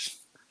that verse.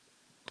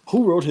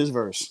 Who wrote his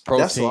verse?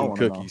 Protein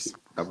cookies.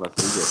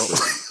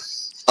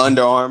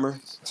 Under Armour.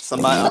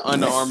 Somebody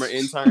Under Armour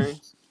intern.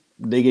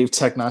 They gave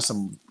Tech Nine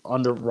some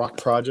Under Rock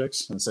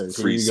projects and said,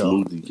 "Here Free you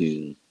go." Smoothie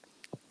King.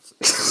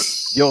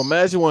 Yo,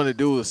 imagine wanting to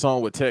do a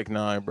song with Tech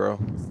Nine, bro.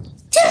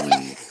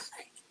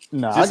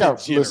 Nah,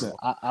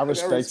 I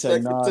respect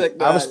Tech Nine.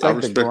 I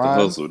respect the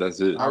hustle.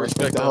 That's it. I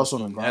respect the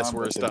hustle and grind. That's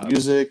where it stops.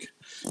 Music.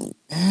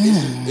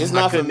 It's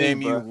not for me,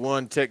 name you bro.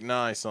 one Tech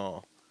Nine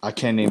song. I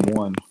can't name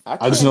one.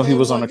 I just know he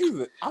was on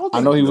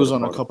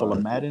a couple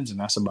of Maddens, and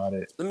that's about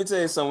it. Let me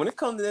tell you something. When it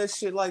comes to that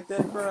shit like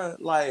that, bro,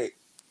 like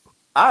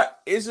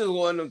It's just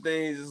one of them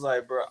things. It's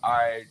like, bro, all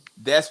right,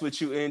 that's what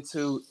you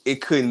into.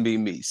 It couldn't be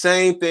me.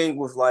 Same thing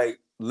with like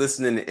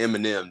listening to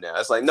Eminem now.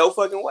 It's like no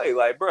fucking way.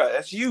 Like, bro,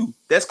 that's you.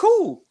 That's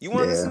cool. You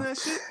want to listen to that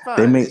shit?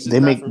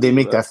 Fine. They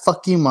make that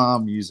fuck you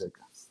mom music.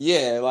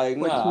 Yeah, like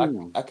nah,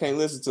 I can't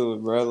listen to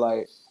it, bro.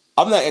 Like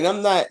I'm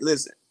not.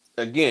 Listen,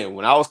 again,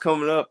 when I was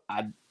coming up,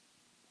 and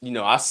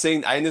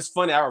it's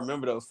funny. I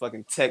remember those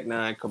fucking Tech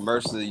Nine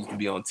commercials that used to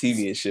be on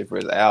TV and shit for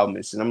his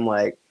albums, and I'm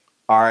like,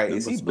 all right,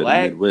 is he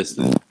black?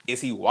 Is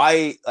he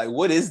white? Like,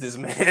 what is this,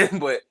 man?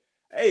 But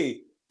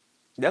hey,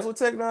 that's what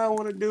Tech Nine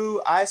want to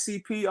do.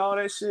 ICP, all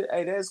that shit.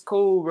 Hey, that's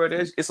cool, bro.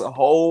 It's a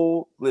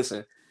whole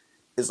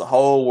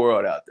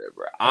world out there,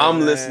 bro.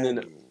 I'm listening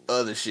to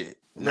other shit.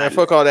 Man,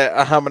 fuck all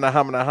that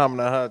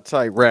hamina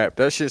type rap.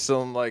 That shit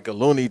sound like a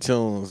Looney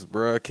Tunes,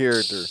 bro,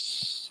 character.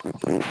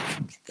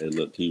 Hey,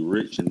 look, he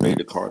rich and made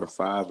the Carter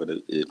 5,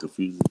 and it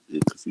confused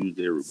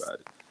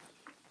everybody.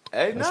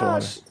 Hey,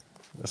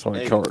 That's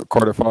why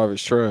Carter 5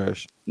 is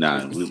trash.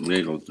 Nah, we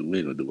ain't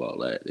gonna do all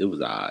that. It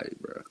was alright,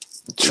 bro.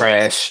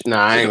 Trash.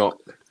 Nah, I ain't gonna.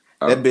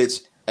 That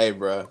bitch. Hey,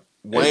 bro.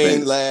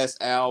 Wayne's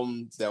last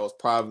album that was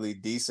probably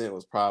decent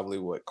was probably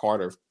what,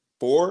 Carter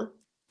 4?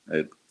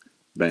 Hey,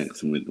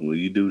 Banks, when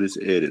you do this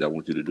edit, I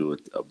want you to do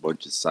a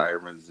bunch of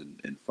sirens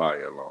and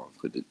fire alarms.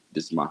 Because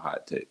this is my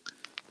hot take.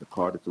 The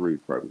Carter 3 is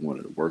probably one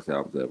of the worst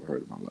albums I ever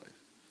heard in my life.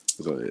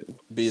 So go ahead.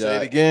 Say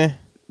it again.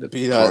 The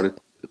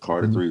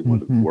Carter 3 is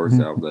one of the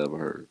worst albums I ever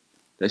heard.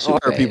 That shit. I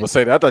heard people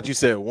say that. I thought you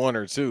said 1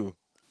 or 2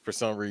 for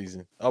some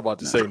reason. I was about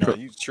to say, no,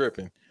 you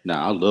tripping.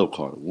 Nah, I love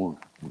Carter 1.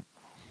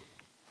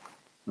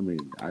 I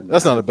mean,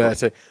 that's not a bad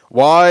take.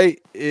 Why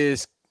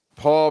is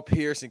Paul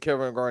Pierce and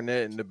Kevin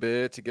Garnett in the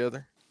bed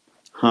together?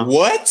 Huh?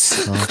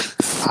 What?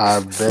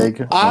 I beg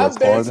your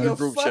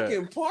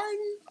fucking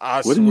pardon.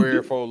 I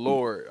swear for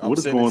Lord. What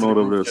is going on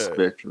over there,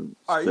 Spectrum?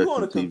 Are you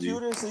on a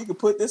computer so you can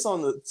put this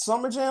on the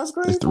Summer Jam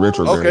screen? It's the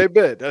retrograde. Okay,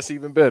 bet. That's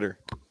even better.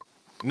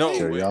 No,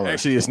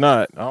 actually, it's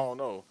not. I don't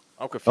know.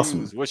 I'm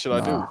confused. What should I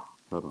do?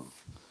 Hold on.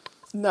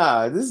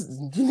 Nah,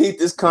 you need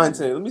this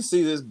content. Let me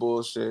see this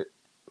bullshit.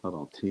 Hold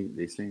on.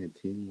 They saying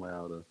Team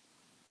Wilder.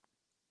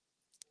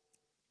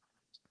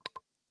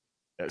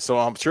 So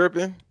I'm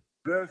tripping.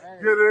 Let's get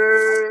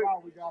it.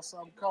 We got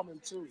something coming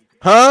too.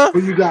 Huh?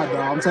 Who you got, dog?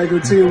 I'm taking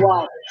Team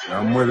Wilder.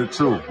 I'm with it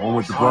too. I'm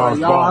with the Bronx.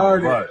 Y'all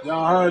heard it.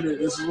 Y'all heard it.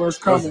 This is what's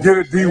coming. Let's get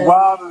it, D.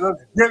 Wilder.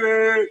 Let's get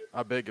it.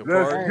 I beg your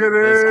pardon. Let's get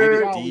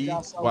it, D.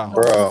 Wow,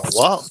 bro.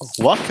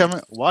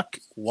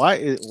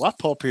 Why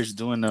Paul Pierce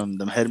doing them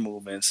head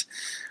movements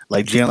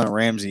like Jalen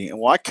Ramsey, and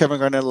why Kevin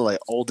Garnett look like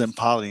old and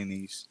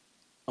Polynese?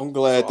 I'm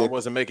glad I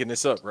wasn't making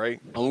this up, right?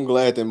 I'm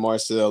glad that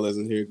Marcel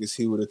isn't here because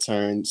he would have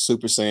turned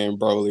Super Saiyan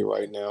Broly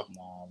right now.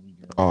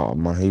 Oh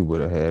man, he would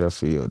have had a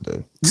field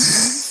day.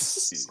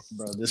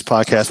 Bro, this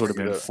podcast would have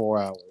been 4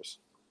 hours.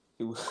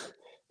 He would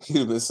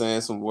have been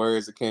saying some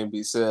words that can't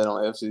be said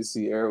on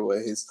FCC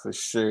Airways for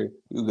sure.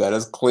 You got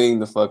us clean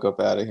the fuck up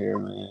out of here,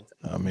 man.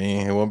 I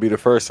mean, it won't be the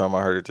first time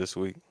I heard it this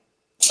week.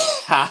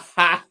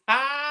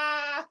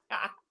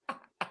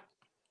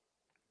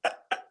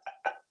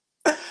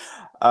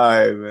 All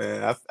right,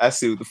 man. I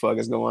see what the fuck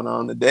is going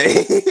on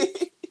today.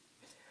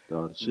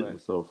 The shit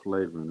was so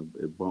flavoring,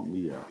 it bumped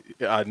me out.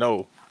 Yeah, I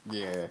know.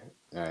 Yeah,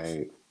 all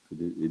right.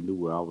 It knew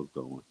where I was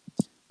going.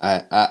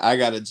 I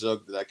got a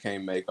joke that I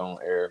can't make on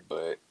air,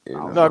 but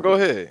no, go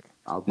ahead.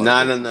 No. I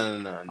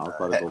was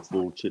about to go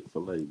full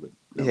Chick-fil-A, but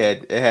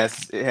it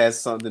has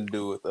something to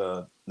do with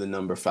the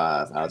number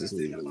 5. I'll just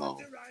leave it alone.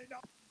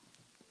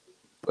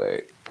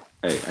 But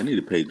hey, I need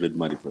to pay good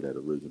money for that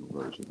original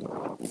version.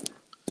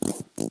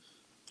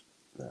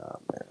 Nah,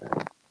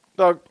 man.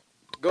 Dog,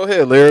 go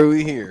ahead, Larry.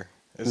 We here.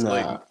 It's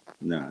late.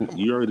 Nah,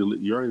 you already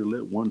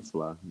let one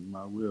fly. You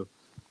might will.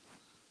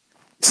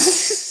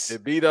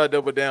 If B-Dot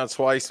double down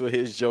twice with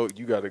his joke,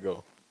 you got to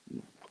go.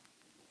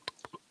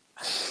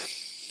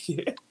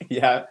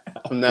 Yeah,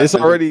 I'm not.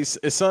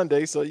 It's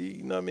Sunday, so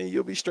you know what I mean.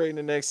 You'll be straight in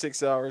the next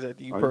 6 hours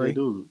after you pray.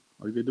 All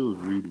you can do is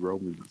read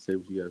Romans. Say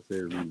what you gotta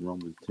say. Read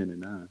Romans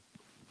 10:9.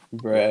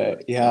 Bruh,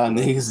 y'all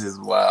niggas is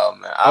wild,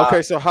 man.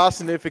 Okay, so how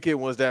significant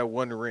was that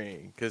one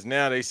ring? Because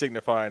now they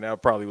signifying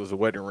that probably was a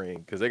wedding ring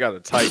because they got a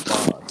tight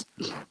bond.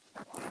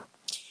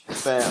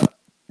 Fam,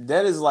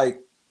 that is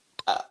like,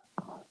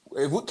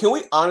 can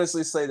we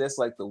honestly say that's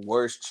like the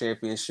worst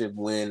championship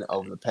win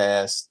over the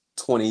past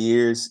 20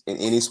 years in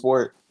any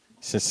sport?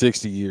 Since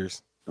 60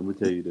 years. Let me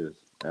tell you this.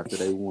 After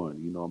they won,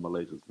 you know I'm a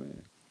Lakers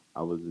fan.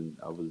 I was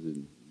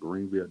in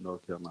Greenville,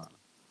 North Carolina.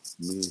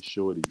 Me and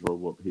Shorty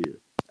drove up here.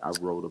 I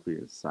rode up here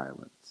in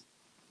silence.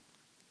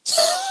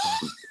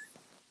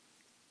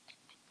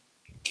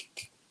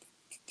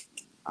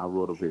 I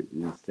rode up here and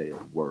didn't say a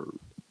word.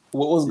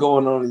 What was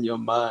going on in your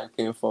mind,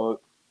 Ken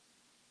Folk?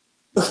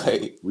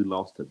 Like, we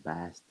lost to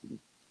Boston.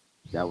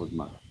 That was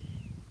my.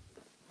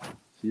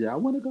 She said, I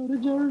want to go to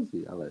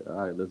Jersey. I like, all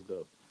right, let's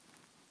go.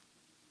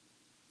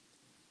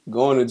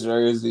 Going to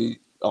Jersey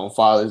on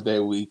Father's Day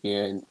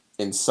weekend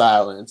in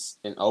silence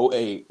in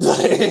 2008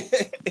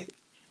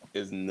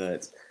 is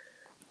nuts.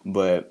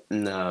 But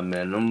nah,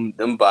 man,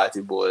 them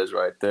Bati boys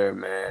right there,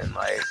 man.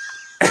 Like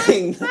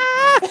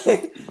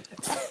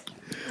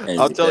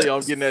I'll tell you,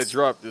 I'm getting that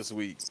drop this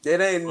week.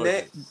 It ain't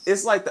that.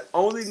 It's like the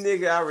only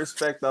nigga I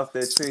respect off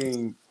that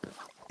team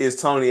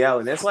is Tony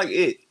Allen. That's like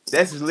it.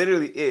 That's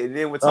literally it. And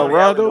then with Tony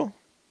Rondo?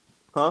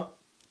 Allen,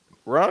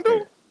 Rondo?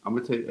 Hey, I'm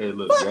gonna tell you. Hey,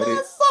 look, but man,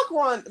 fuck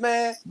Rondo,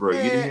 man. Bro,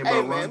 man, you didn't hear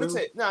about Rondo?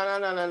 Man,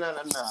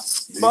 no.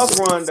 Fuck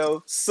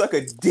Rondo. Suck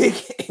a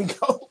dick and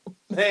go.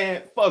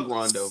 Man, fuck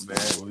Rondo, man.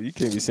 Well, you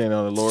can't be saying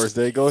on the Lord's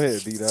Day. Go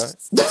ahead, B-Dot.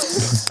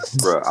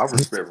 Bro, I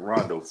respect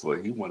Rondo for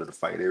he wanted to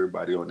fight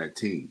everybody on that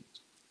team.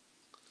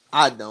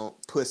 I don't.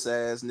 Puss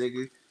ass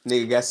nigga.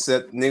 Nigga got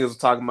set. Niggas was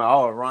talking about,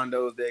 oh,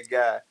 Rondo's that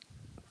guy.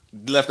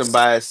 Left him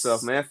by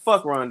himself, man.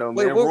 Fuck Rondo, man.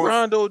 Wait, what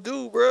Rondo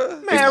do,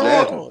 bro?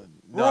 Man,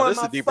 no, this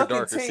is a deeper,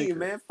 darker team, secret.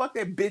 man. Fuck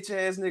that bitch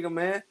ass nigga,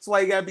 man. That's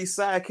why you gotta be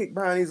sidekicked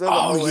behind these other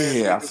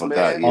niggas, I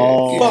forgot. Man.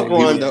 Yeah, fuck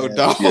Rondo,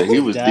 dog. Yeah,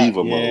 he was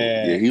diva mode.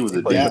 Yeah, he was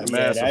a diva.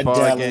 That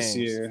Dallas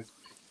year.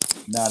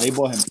 Nah, they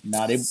bought him.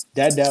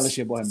 That Dallas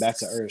year brought him back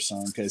to earth,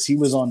 son, because he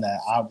was on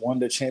that. I won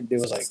the champ. They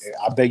was like,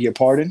 I beg your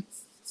pardon.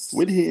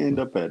 Where did he end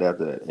up at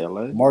after that?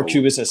 LA. Mark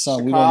Cuban said,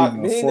 "Son, we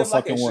don't even afford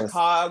fucking worth."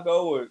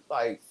 Chicago or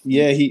like.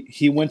 Yeah,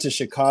 he went to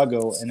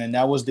Chicago, and then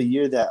that was the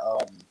year that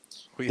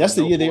that's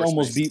the year they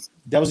almost beat.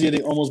 That was the year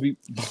they almost beat.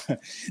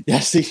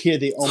 That's the year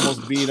they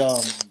almost beat.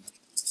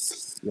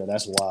 Yeah,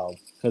 that's wild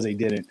because they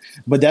didn't.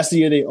 But that's the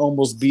year they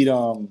almost beat.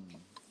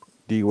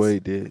 D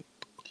Wade did.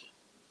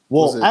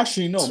 Well,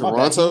 actually, no.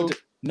 Toronto.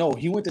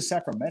 He went to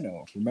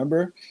Sacramento.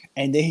 Remember?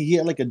 And then he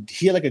had like a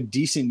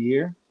decent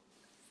year.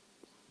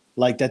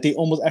 Like that, they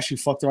almost actually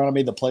fucked around and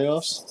made the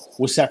playoffs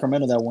with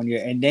Sacramento that one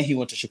year, and then he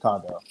went to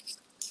Chicago.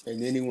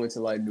 And then he went to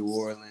like New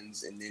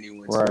Orleans, and then he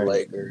went to the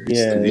Lakers.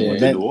 Yeah, and he went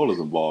to New Orleans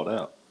and balled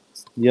out.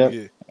 Yep.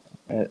 Yeah.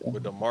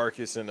 With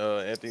DeMarcus and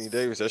Anthony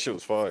Davis, that shit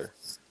was fire.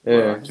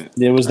 Yeah,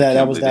 there was that.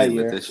 That was that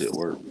year. That shit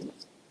worked.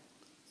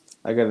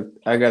 I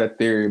got a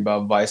theory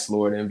about Vice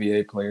Lord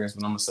NBA players,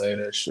 but I'm gonna say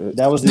that shit.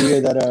 That was the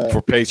year that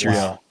for Patreon.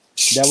 Wow.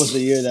 That was the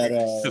year that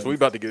because we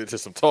about to get into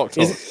some talk.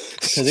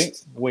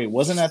 Wait,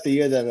 wasn't that the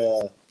year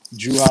that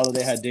Drew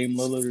Holiday had Dame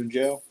Lillard in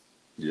jail?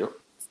 Yep.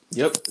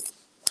 Yeah,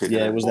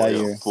 it was that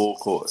year. Full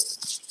court.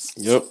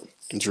 Yep.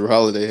 Drew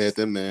Holiday had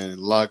that man in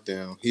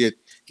lockdown. He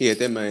had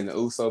that man in the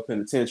Uso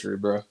Penitentiary,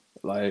 bro.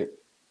 Like,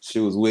 she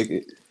was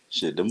wicked.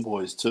 Shit, them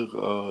boys took.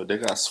 They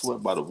got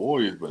swept by the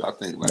Warriors, but I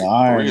think like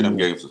 3 of them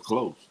games was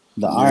close.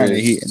 The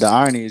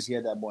irony is he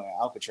had that boy in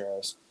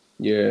Alcatraz.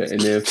 Yeah, and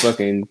then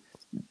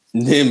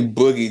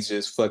Boogie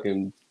just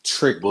fucking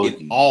tricked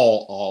it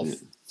all off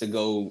to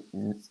go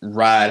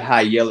ride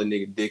high yellow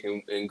nigga dick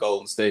in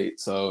Golden State.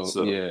 So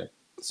yeah.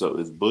 So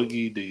is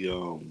Boogie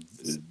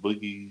it's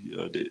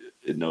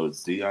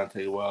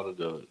Deontay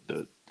Wilder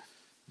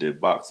the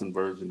boxing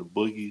version of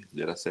Boogie?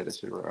 Did I say that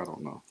shit right? I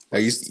don't know.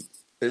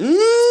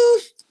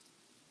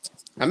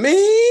 I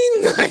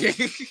mean,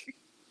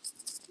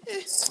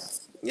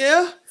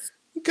 yeah,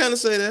 you kind of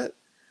say that.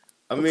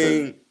 I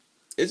mean,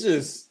 it's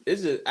just. I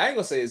ain't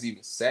gonna say it's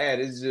even sad.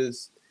 It's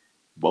just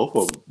both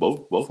of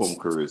them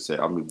careers sad.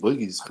 I mean,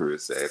 Boogie's career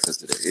sad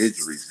because of the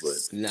injuries,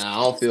 but nah,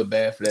 I don't feel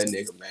bad for that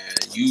nigga, man.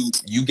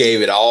 You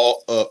gave it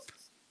all up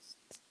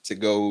to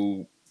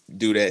go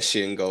do that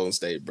shit in Golden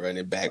State, bro, and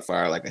it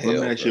backfired like a hell.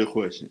 Let me ask you a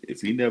question: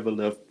 if he never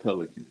left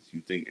Pelicans,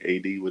 you think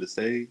AD would have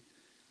stayed?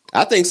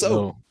 I think so.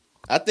 No.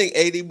 I think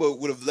AD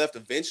would have left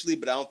eventually,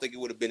 but I don't think it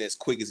would have been as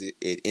quick as it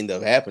ended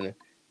up happening.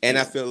 And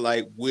I feel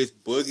like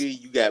with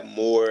Boogie, you got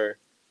more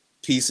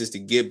pieces to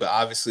get, but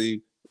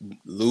obviously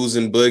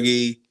losing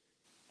Boogie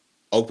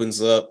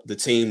opens up the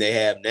team they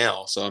have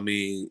now. So, I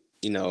mean,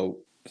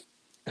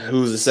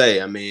 who's to say?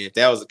 I mean, if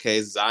that was the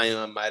case,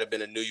 Zion might have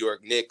been a New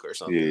York Knick or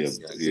something. Yeah,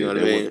 you know what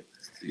I mean?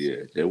 Yeah,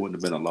 there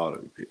wouldn't have been a lot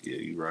of it. Yeah,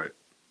 you're right.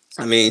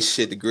 I mean,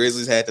 shit, the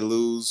Grizzlies had to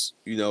lose,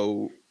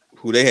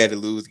 who they had to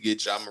lose to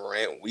get Ja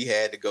Morant. We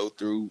had to go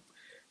through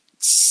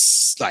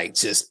like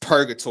just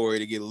purgatory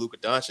to get Luka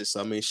Doncic. So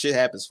I mean, shit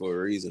happens for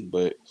a reason.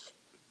 But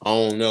I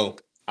don't know.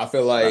 I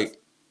feel like.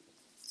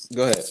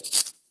 Go ahead.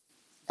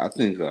 I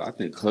think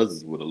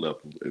Cousins would have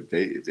left if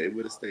they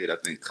would have stayed. I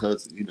think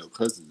Cousins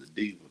a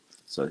diva,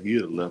 so he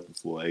would have left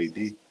before AD.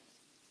 I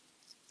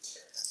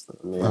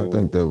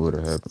think that would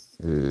have happened.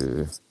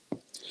 Yeah.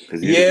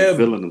 Because he was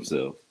feeling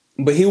himself.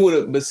 But he would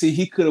have. But see,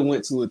 he could have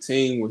went to a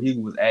team where he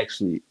was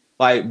actually.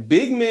 Like,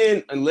 big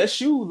men,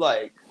 unless you,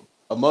 like,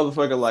 a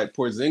motherfucker like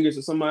Porzingis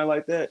or somebody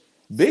like that,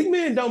 big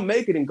men don't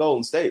make it in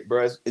Golden State,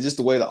 bro. It's just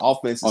the way the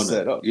offense is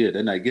set up. Yeah,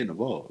 they're not getting the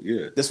ball.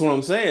 Yeah. That's what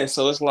I'm saying.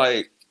 So it's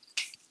like,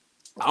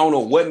 I don't know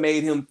what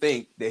made him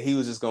think that he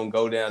was just going to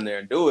go down there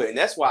and do it. And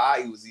that's why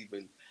I was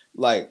even,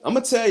 like, I'm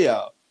going to tell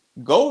y'all,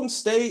 Golden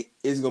State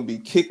is going to be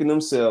kicking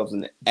themselves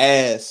in the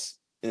ass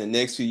in the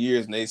next few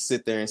years, and they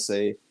sit there and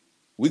say,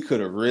 we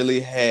could have really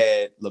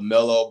had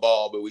LaMelo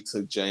Ball, but we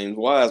took James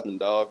Wiseman,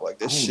 dog. Like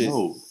this shit.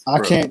 I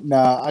can't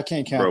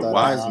count that.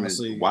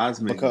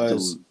 Wiseman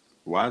because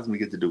Wiseman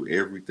get to do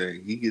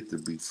everything. He get to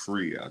be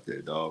free out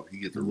there, dog. He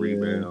get to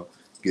rebound,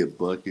 get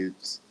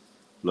buckets.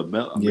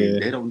 LaMelo. I mean,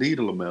 they don't need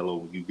a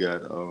LaMelo when you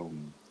got.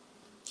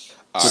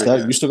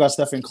 You still got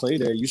Steph and Clay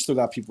there. You still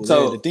got people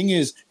there. The thing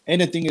is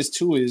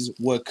too is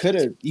what could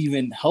have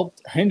even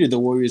hinder the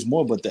Warriors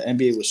more, but the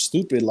NBA was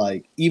stupid.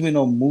 Like even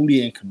though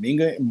Moody and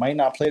Kuminga might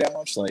not play that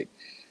much, like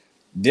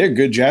they're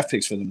good draft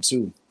picks for them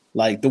too.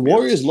 Like the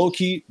Warriors low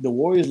key,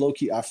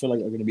 I feel like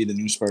are going to be the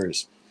new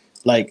Spurs.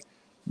 Like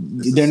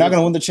they're not going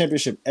to win the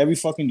championship every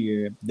fucking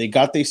year. They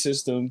got their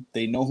system.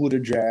 They know who to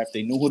draft.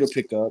 They know who to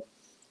pick up,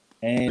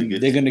 and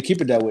they're going to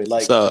keep it that way.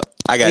 Like so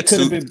I got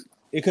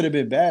It could have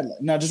been bad.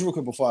 Now, just real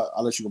quick before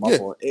I let you go, my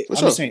fault. I'm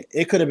just saying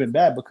it could have been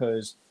bad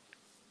because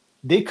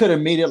they could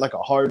have made it like a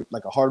hard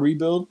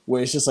rebuild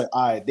where it's just like,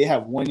 all right, they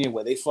have 1 year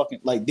where they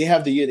fucking like they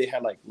have the year they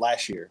had like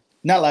last year.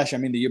 Not last year,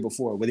 I mean the year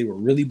before, where they were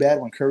really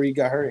bad when Curry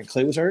got hurt and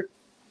Clay was hurt.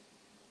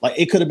 Like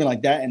it could have been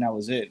like that and that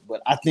was it.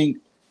 But I think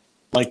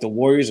like the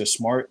Warriors are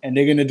smart and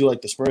they're gonna do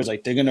like the Spurs,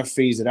 like they're gonna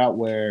phase it out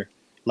where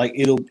like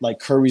it'll like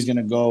Curry's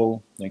gonna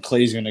go, then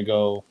Clay's gonna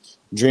go.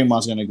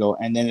 Draymond's gonna go,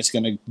 and then it's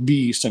gonna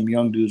be some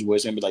young dudes where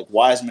it's gonna be like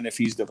Wiseman if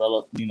he's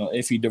developed,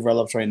 if he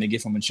develops right and they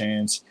give him a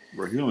chance,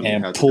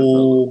 and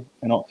Poole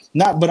and all.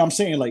 But I'm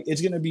saying like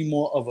it's gonna be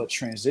more of a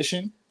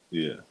transition,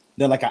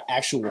 than like an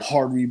actual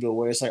hard rebuild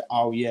where it's like,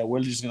 oh yeah, we're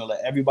just gonna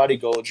let everybody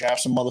go,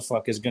 draft some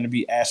motherfuckers, gonna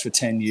be asked for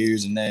 10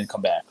 years and then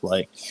come back.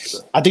 Like,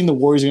 I think the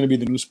Warriors are gonna be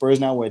the new Spurs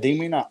now, where they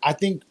may not. I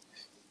think.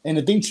 And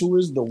the thing too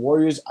is the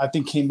Warriors, I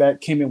think, came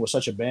in with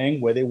such a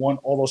bang where they won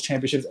all those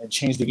championships and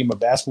changed the game of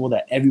basketball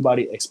that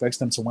everybody expects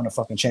them to win a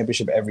fucking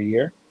championship every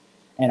year.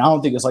 And I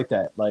don't think it's like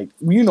that. Like,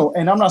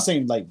 and I'm not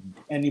saying like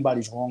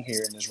anybody's wrong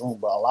here in this room,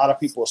 but a lot of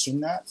people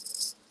assume that.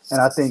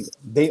 And I think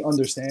they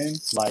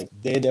understand like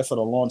they're there for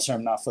the long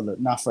term, not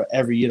for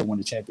every year to win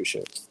the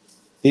championship.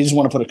 They just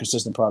want to put a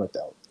consistent product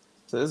out.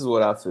 So this is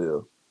what I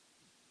feel.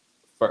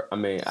 I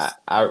mean,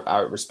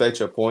 I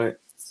respect your point,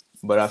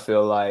 but I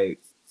feel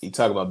like you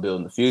talk about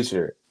building the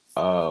future.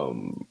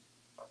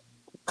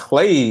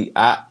 Clay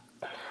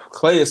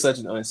is such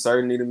an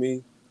uncertainty to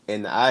me,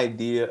 and the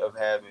idea of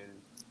having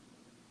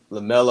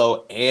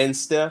LaMelo and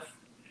Steph,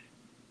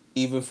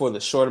 even for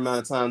the short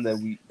amount of time that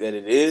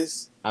it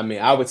is, I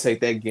mean, I would take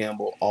that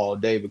gamble all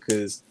day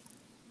because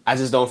I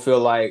just don't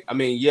feel like. I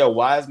mean, yeah,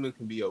 Wiseman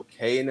can be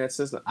okay in that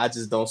system. I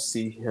just don't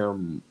see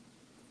him.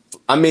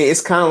 I mean,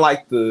 it's kind of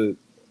like the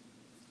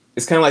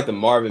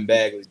Marvin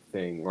Bagley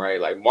thing, right?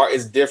 Like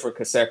it's different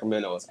because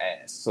Sacramento is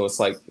ass, so it's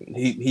like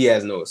he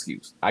has no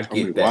excuse. I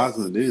get that.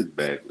 Wiseman is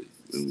Bagley.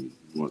 You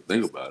want to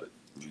think about it.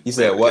 You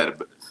said what?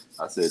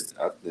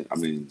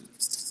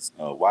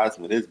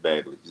 Wiseman is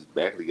Bagley. Just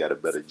Bagley got a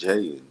better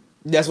J. And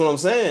that's what I'm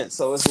saying.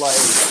 So it's like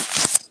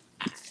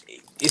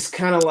it's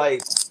kind of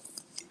like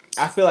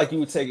I feel like you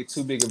would take it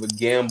too big of a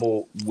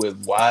gamble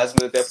with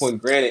Wiseman at that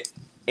point. Granted,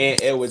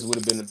 and Edwards would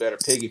have been a better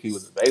pick if he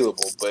was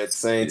available. But at the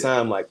same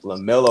time, like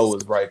LaMelo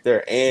was right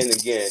there. And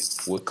again,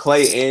 with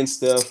Clay and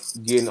Steph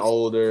getting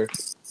older,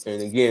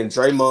 and again,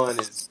 Draymond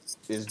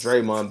is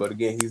Draymond, but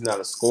again, he's not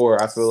a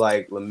scorer. I feel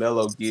like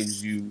LaMelo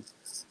gives you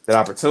that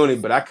opportunity.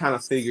 But I kind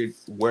of figured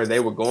where they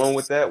were going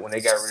with that when they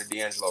got rid of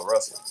D'Angelo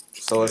Russell.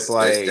 So it's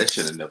like that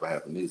should have never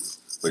happened either.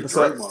 But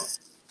Draymond,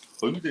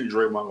 who you think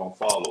Draymond gonna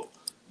follow?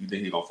 You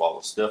think he gonna follow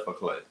Steph or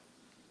Clay?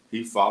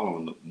 He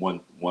following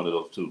one of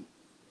those two.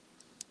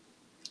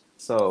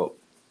 So,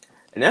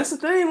 and that's the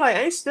thing. Like,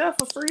 ain't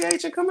Steph a free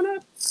agent coming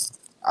up?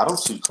 I don't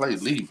see Clay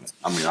leaving.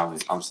 I'm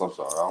so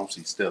sorry. I don't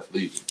see Steph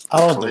leaving.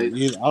 I don't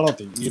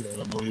think either of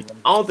them leaving.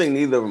 I don't think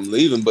neither of them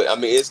leaving. But I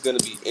mean, it's going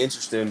to be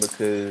interesting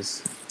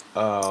because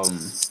I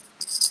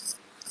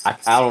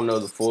don't know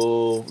the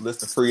full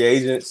list of free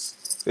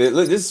agents.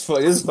 Look, this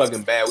is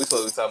fucking bad. We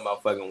supposed to be talking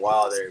about fucking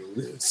Wilder.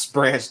 It's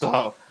branched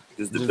off.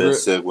 This is the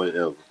best segue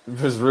ever.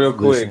 Just real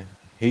quick. Listen,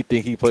 he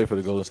think he play for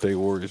the Golden State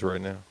Warriors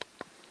right now.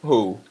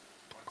 Who?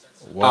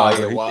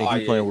 Wilder, he think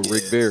he playing with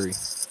Rick Barry.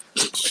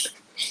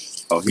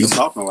 Oh, he's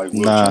talking like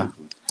Will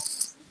Chamberlain.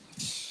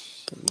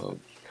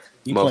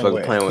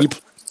 Motherfucker playing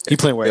with he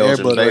playing with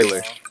Elgin Baylor.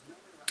 Baylor.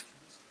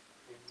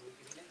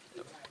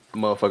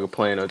 Motherfucker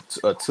playing a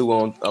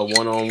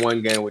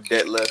 1-on-1 game with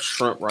Detlef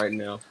Shrimp right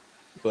now.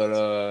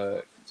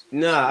 But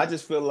I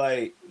just feel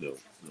like Yo,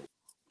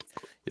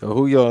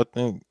 who y'all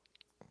think?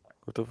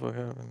 What the fuck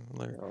happened?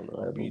 Like, I don't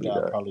know.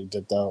 B-Dot probably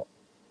dipped out.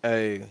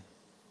 Hey,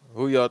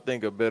 who y'all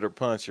think a better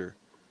puncher?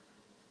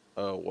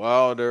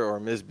 Wilder or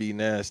Miss B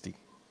Nasty?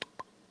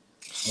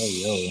 Oh,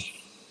 yo.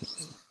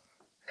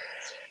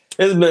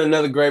 It's been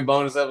another great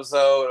bonus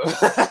episode.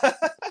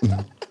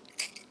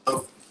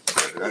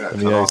 Let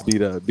me ask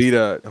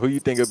B-Dot, who you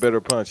think a better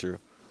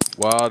puncher?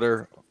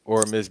 Wilder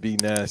or Miss B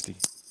Nasty?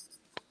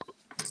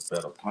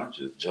 Better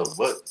puncher, Joe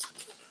Butt.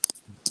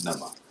 Never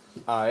mind.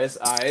 It's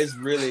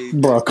really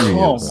bro. Come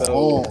on,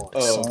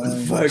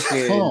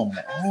 fucking come on.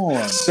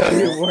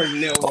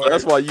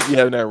 That's why you be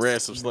having that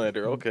ransom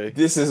slander. Okay,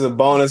 this is a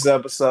bonus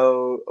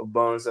episode.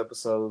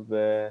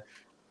 Man.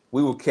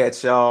 We will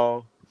catch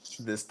y'all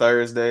this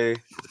Thursday.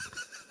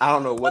 I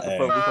don't know what the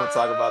fuck we're gonna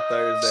talk about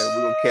Thursday.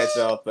 We're gonna catch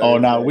y'all Thursday. Oh,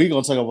 now we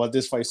gonna talk about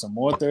this fight some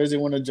more Thursday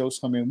when the jokes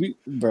come in. We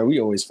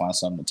always find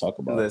something to talk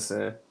about.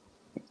 Listen,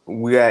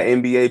 we got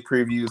NBA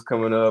previews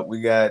coming up.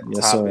 We got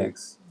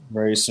topics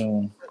very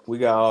soon. We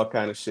got all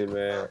kind of shit,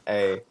 man.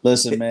 Hey,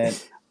 listen, man.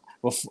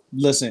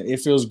 Listen, it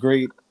feels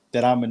great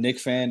that I'm a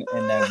Knicks fan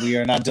and that we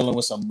are not dealing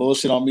with some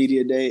bullshit on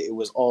media day. It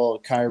was all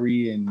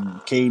Kyrie and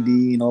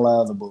KD and all that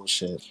other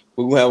bullshit.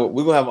 We're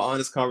gonna have an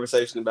honest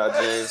conversation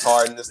about James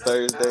Harden this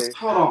Thursday.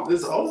 Hold on,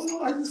 it's over.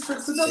 I just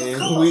fixed another And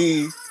car.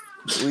 we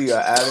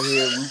are out of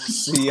here. We will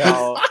see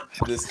y'all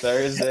this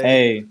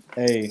Thursday.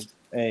 Hey.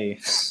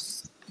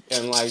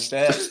 And like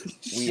that,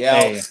 we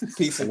out. Hey,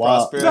 Peace and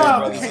wow. prosperity,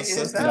 brothers and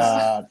sisters.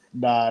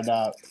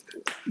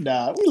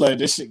 Nah. We let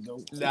this shit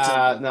go.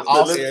 Nah,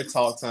 off air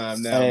talk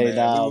time now, Hey,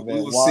 man. We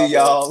man. will see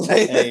y'all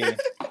later.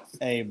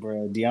 Hey,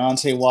 bro.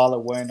 Deontay Wilder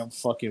wearing them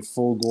fucking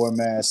full gore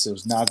masks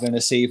is not gonna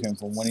save him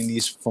from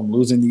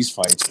losing these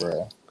fights,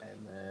 bro.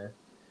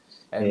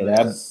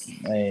 That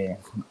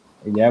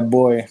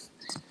boy.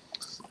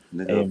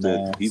 Nigga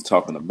man. He's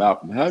talking to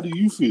Malcolm. How do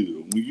you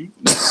feel? We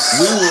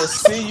will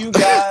see you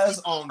guys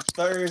on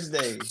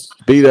Thursday.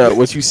 Beat up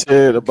what you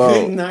said about.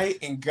 Good night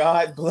and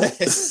God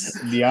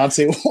bless.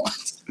 Deontay Wilder.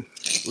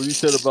 What you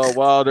said about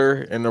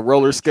Wilder and the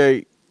roller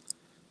skate?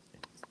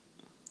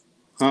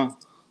 Huh?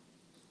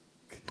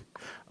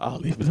 I'll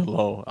leave it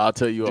alone. I'll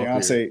tell you.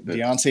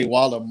 Deontay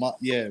Wilder,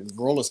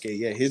 roller skate.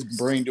 Yeah, his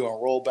brain doing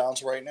roll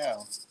bounce right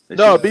now.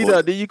 No, beat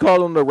up. Did you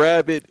call him the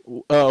Rabbit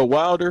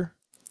Wilder?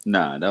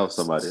 Nah, that was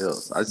somebody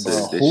else. I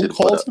said who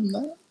called him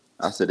that?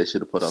 I said they should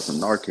have put out some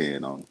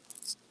Narcan on him.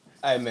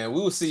 Hey man,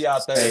 we will see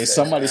y'all Thursday. Hey,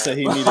 somebody said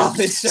he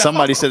needed.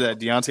 Somebody said that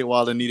Deontay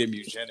Wilder needed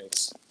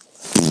eugenics.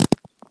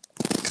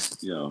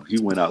 Yo, he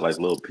went out like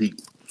Lil Peep.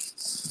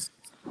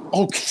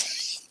 Okay,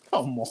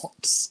 come on.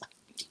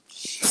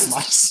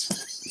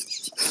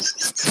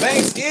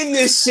 Banks in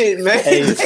this shit, man. Hey,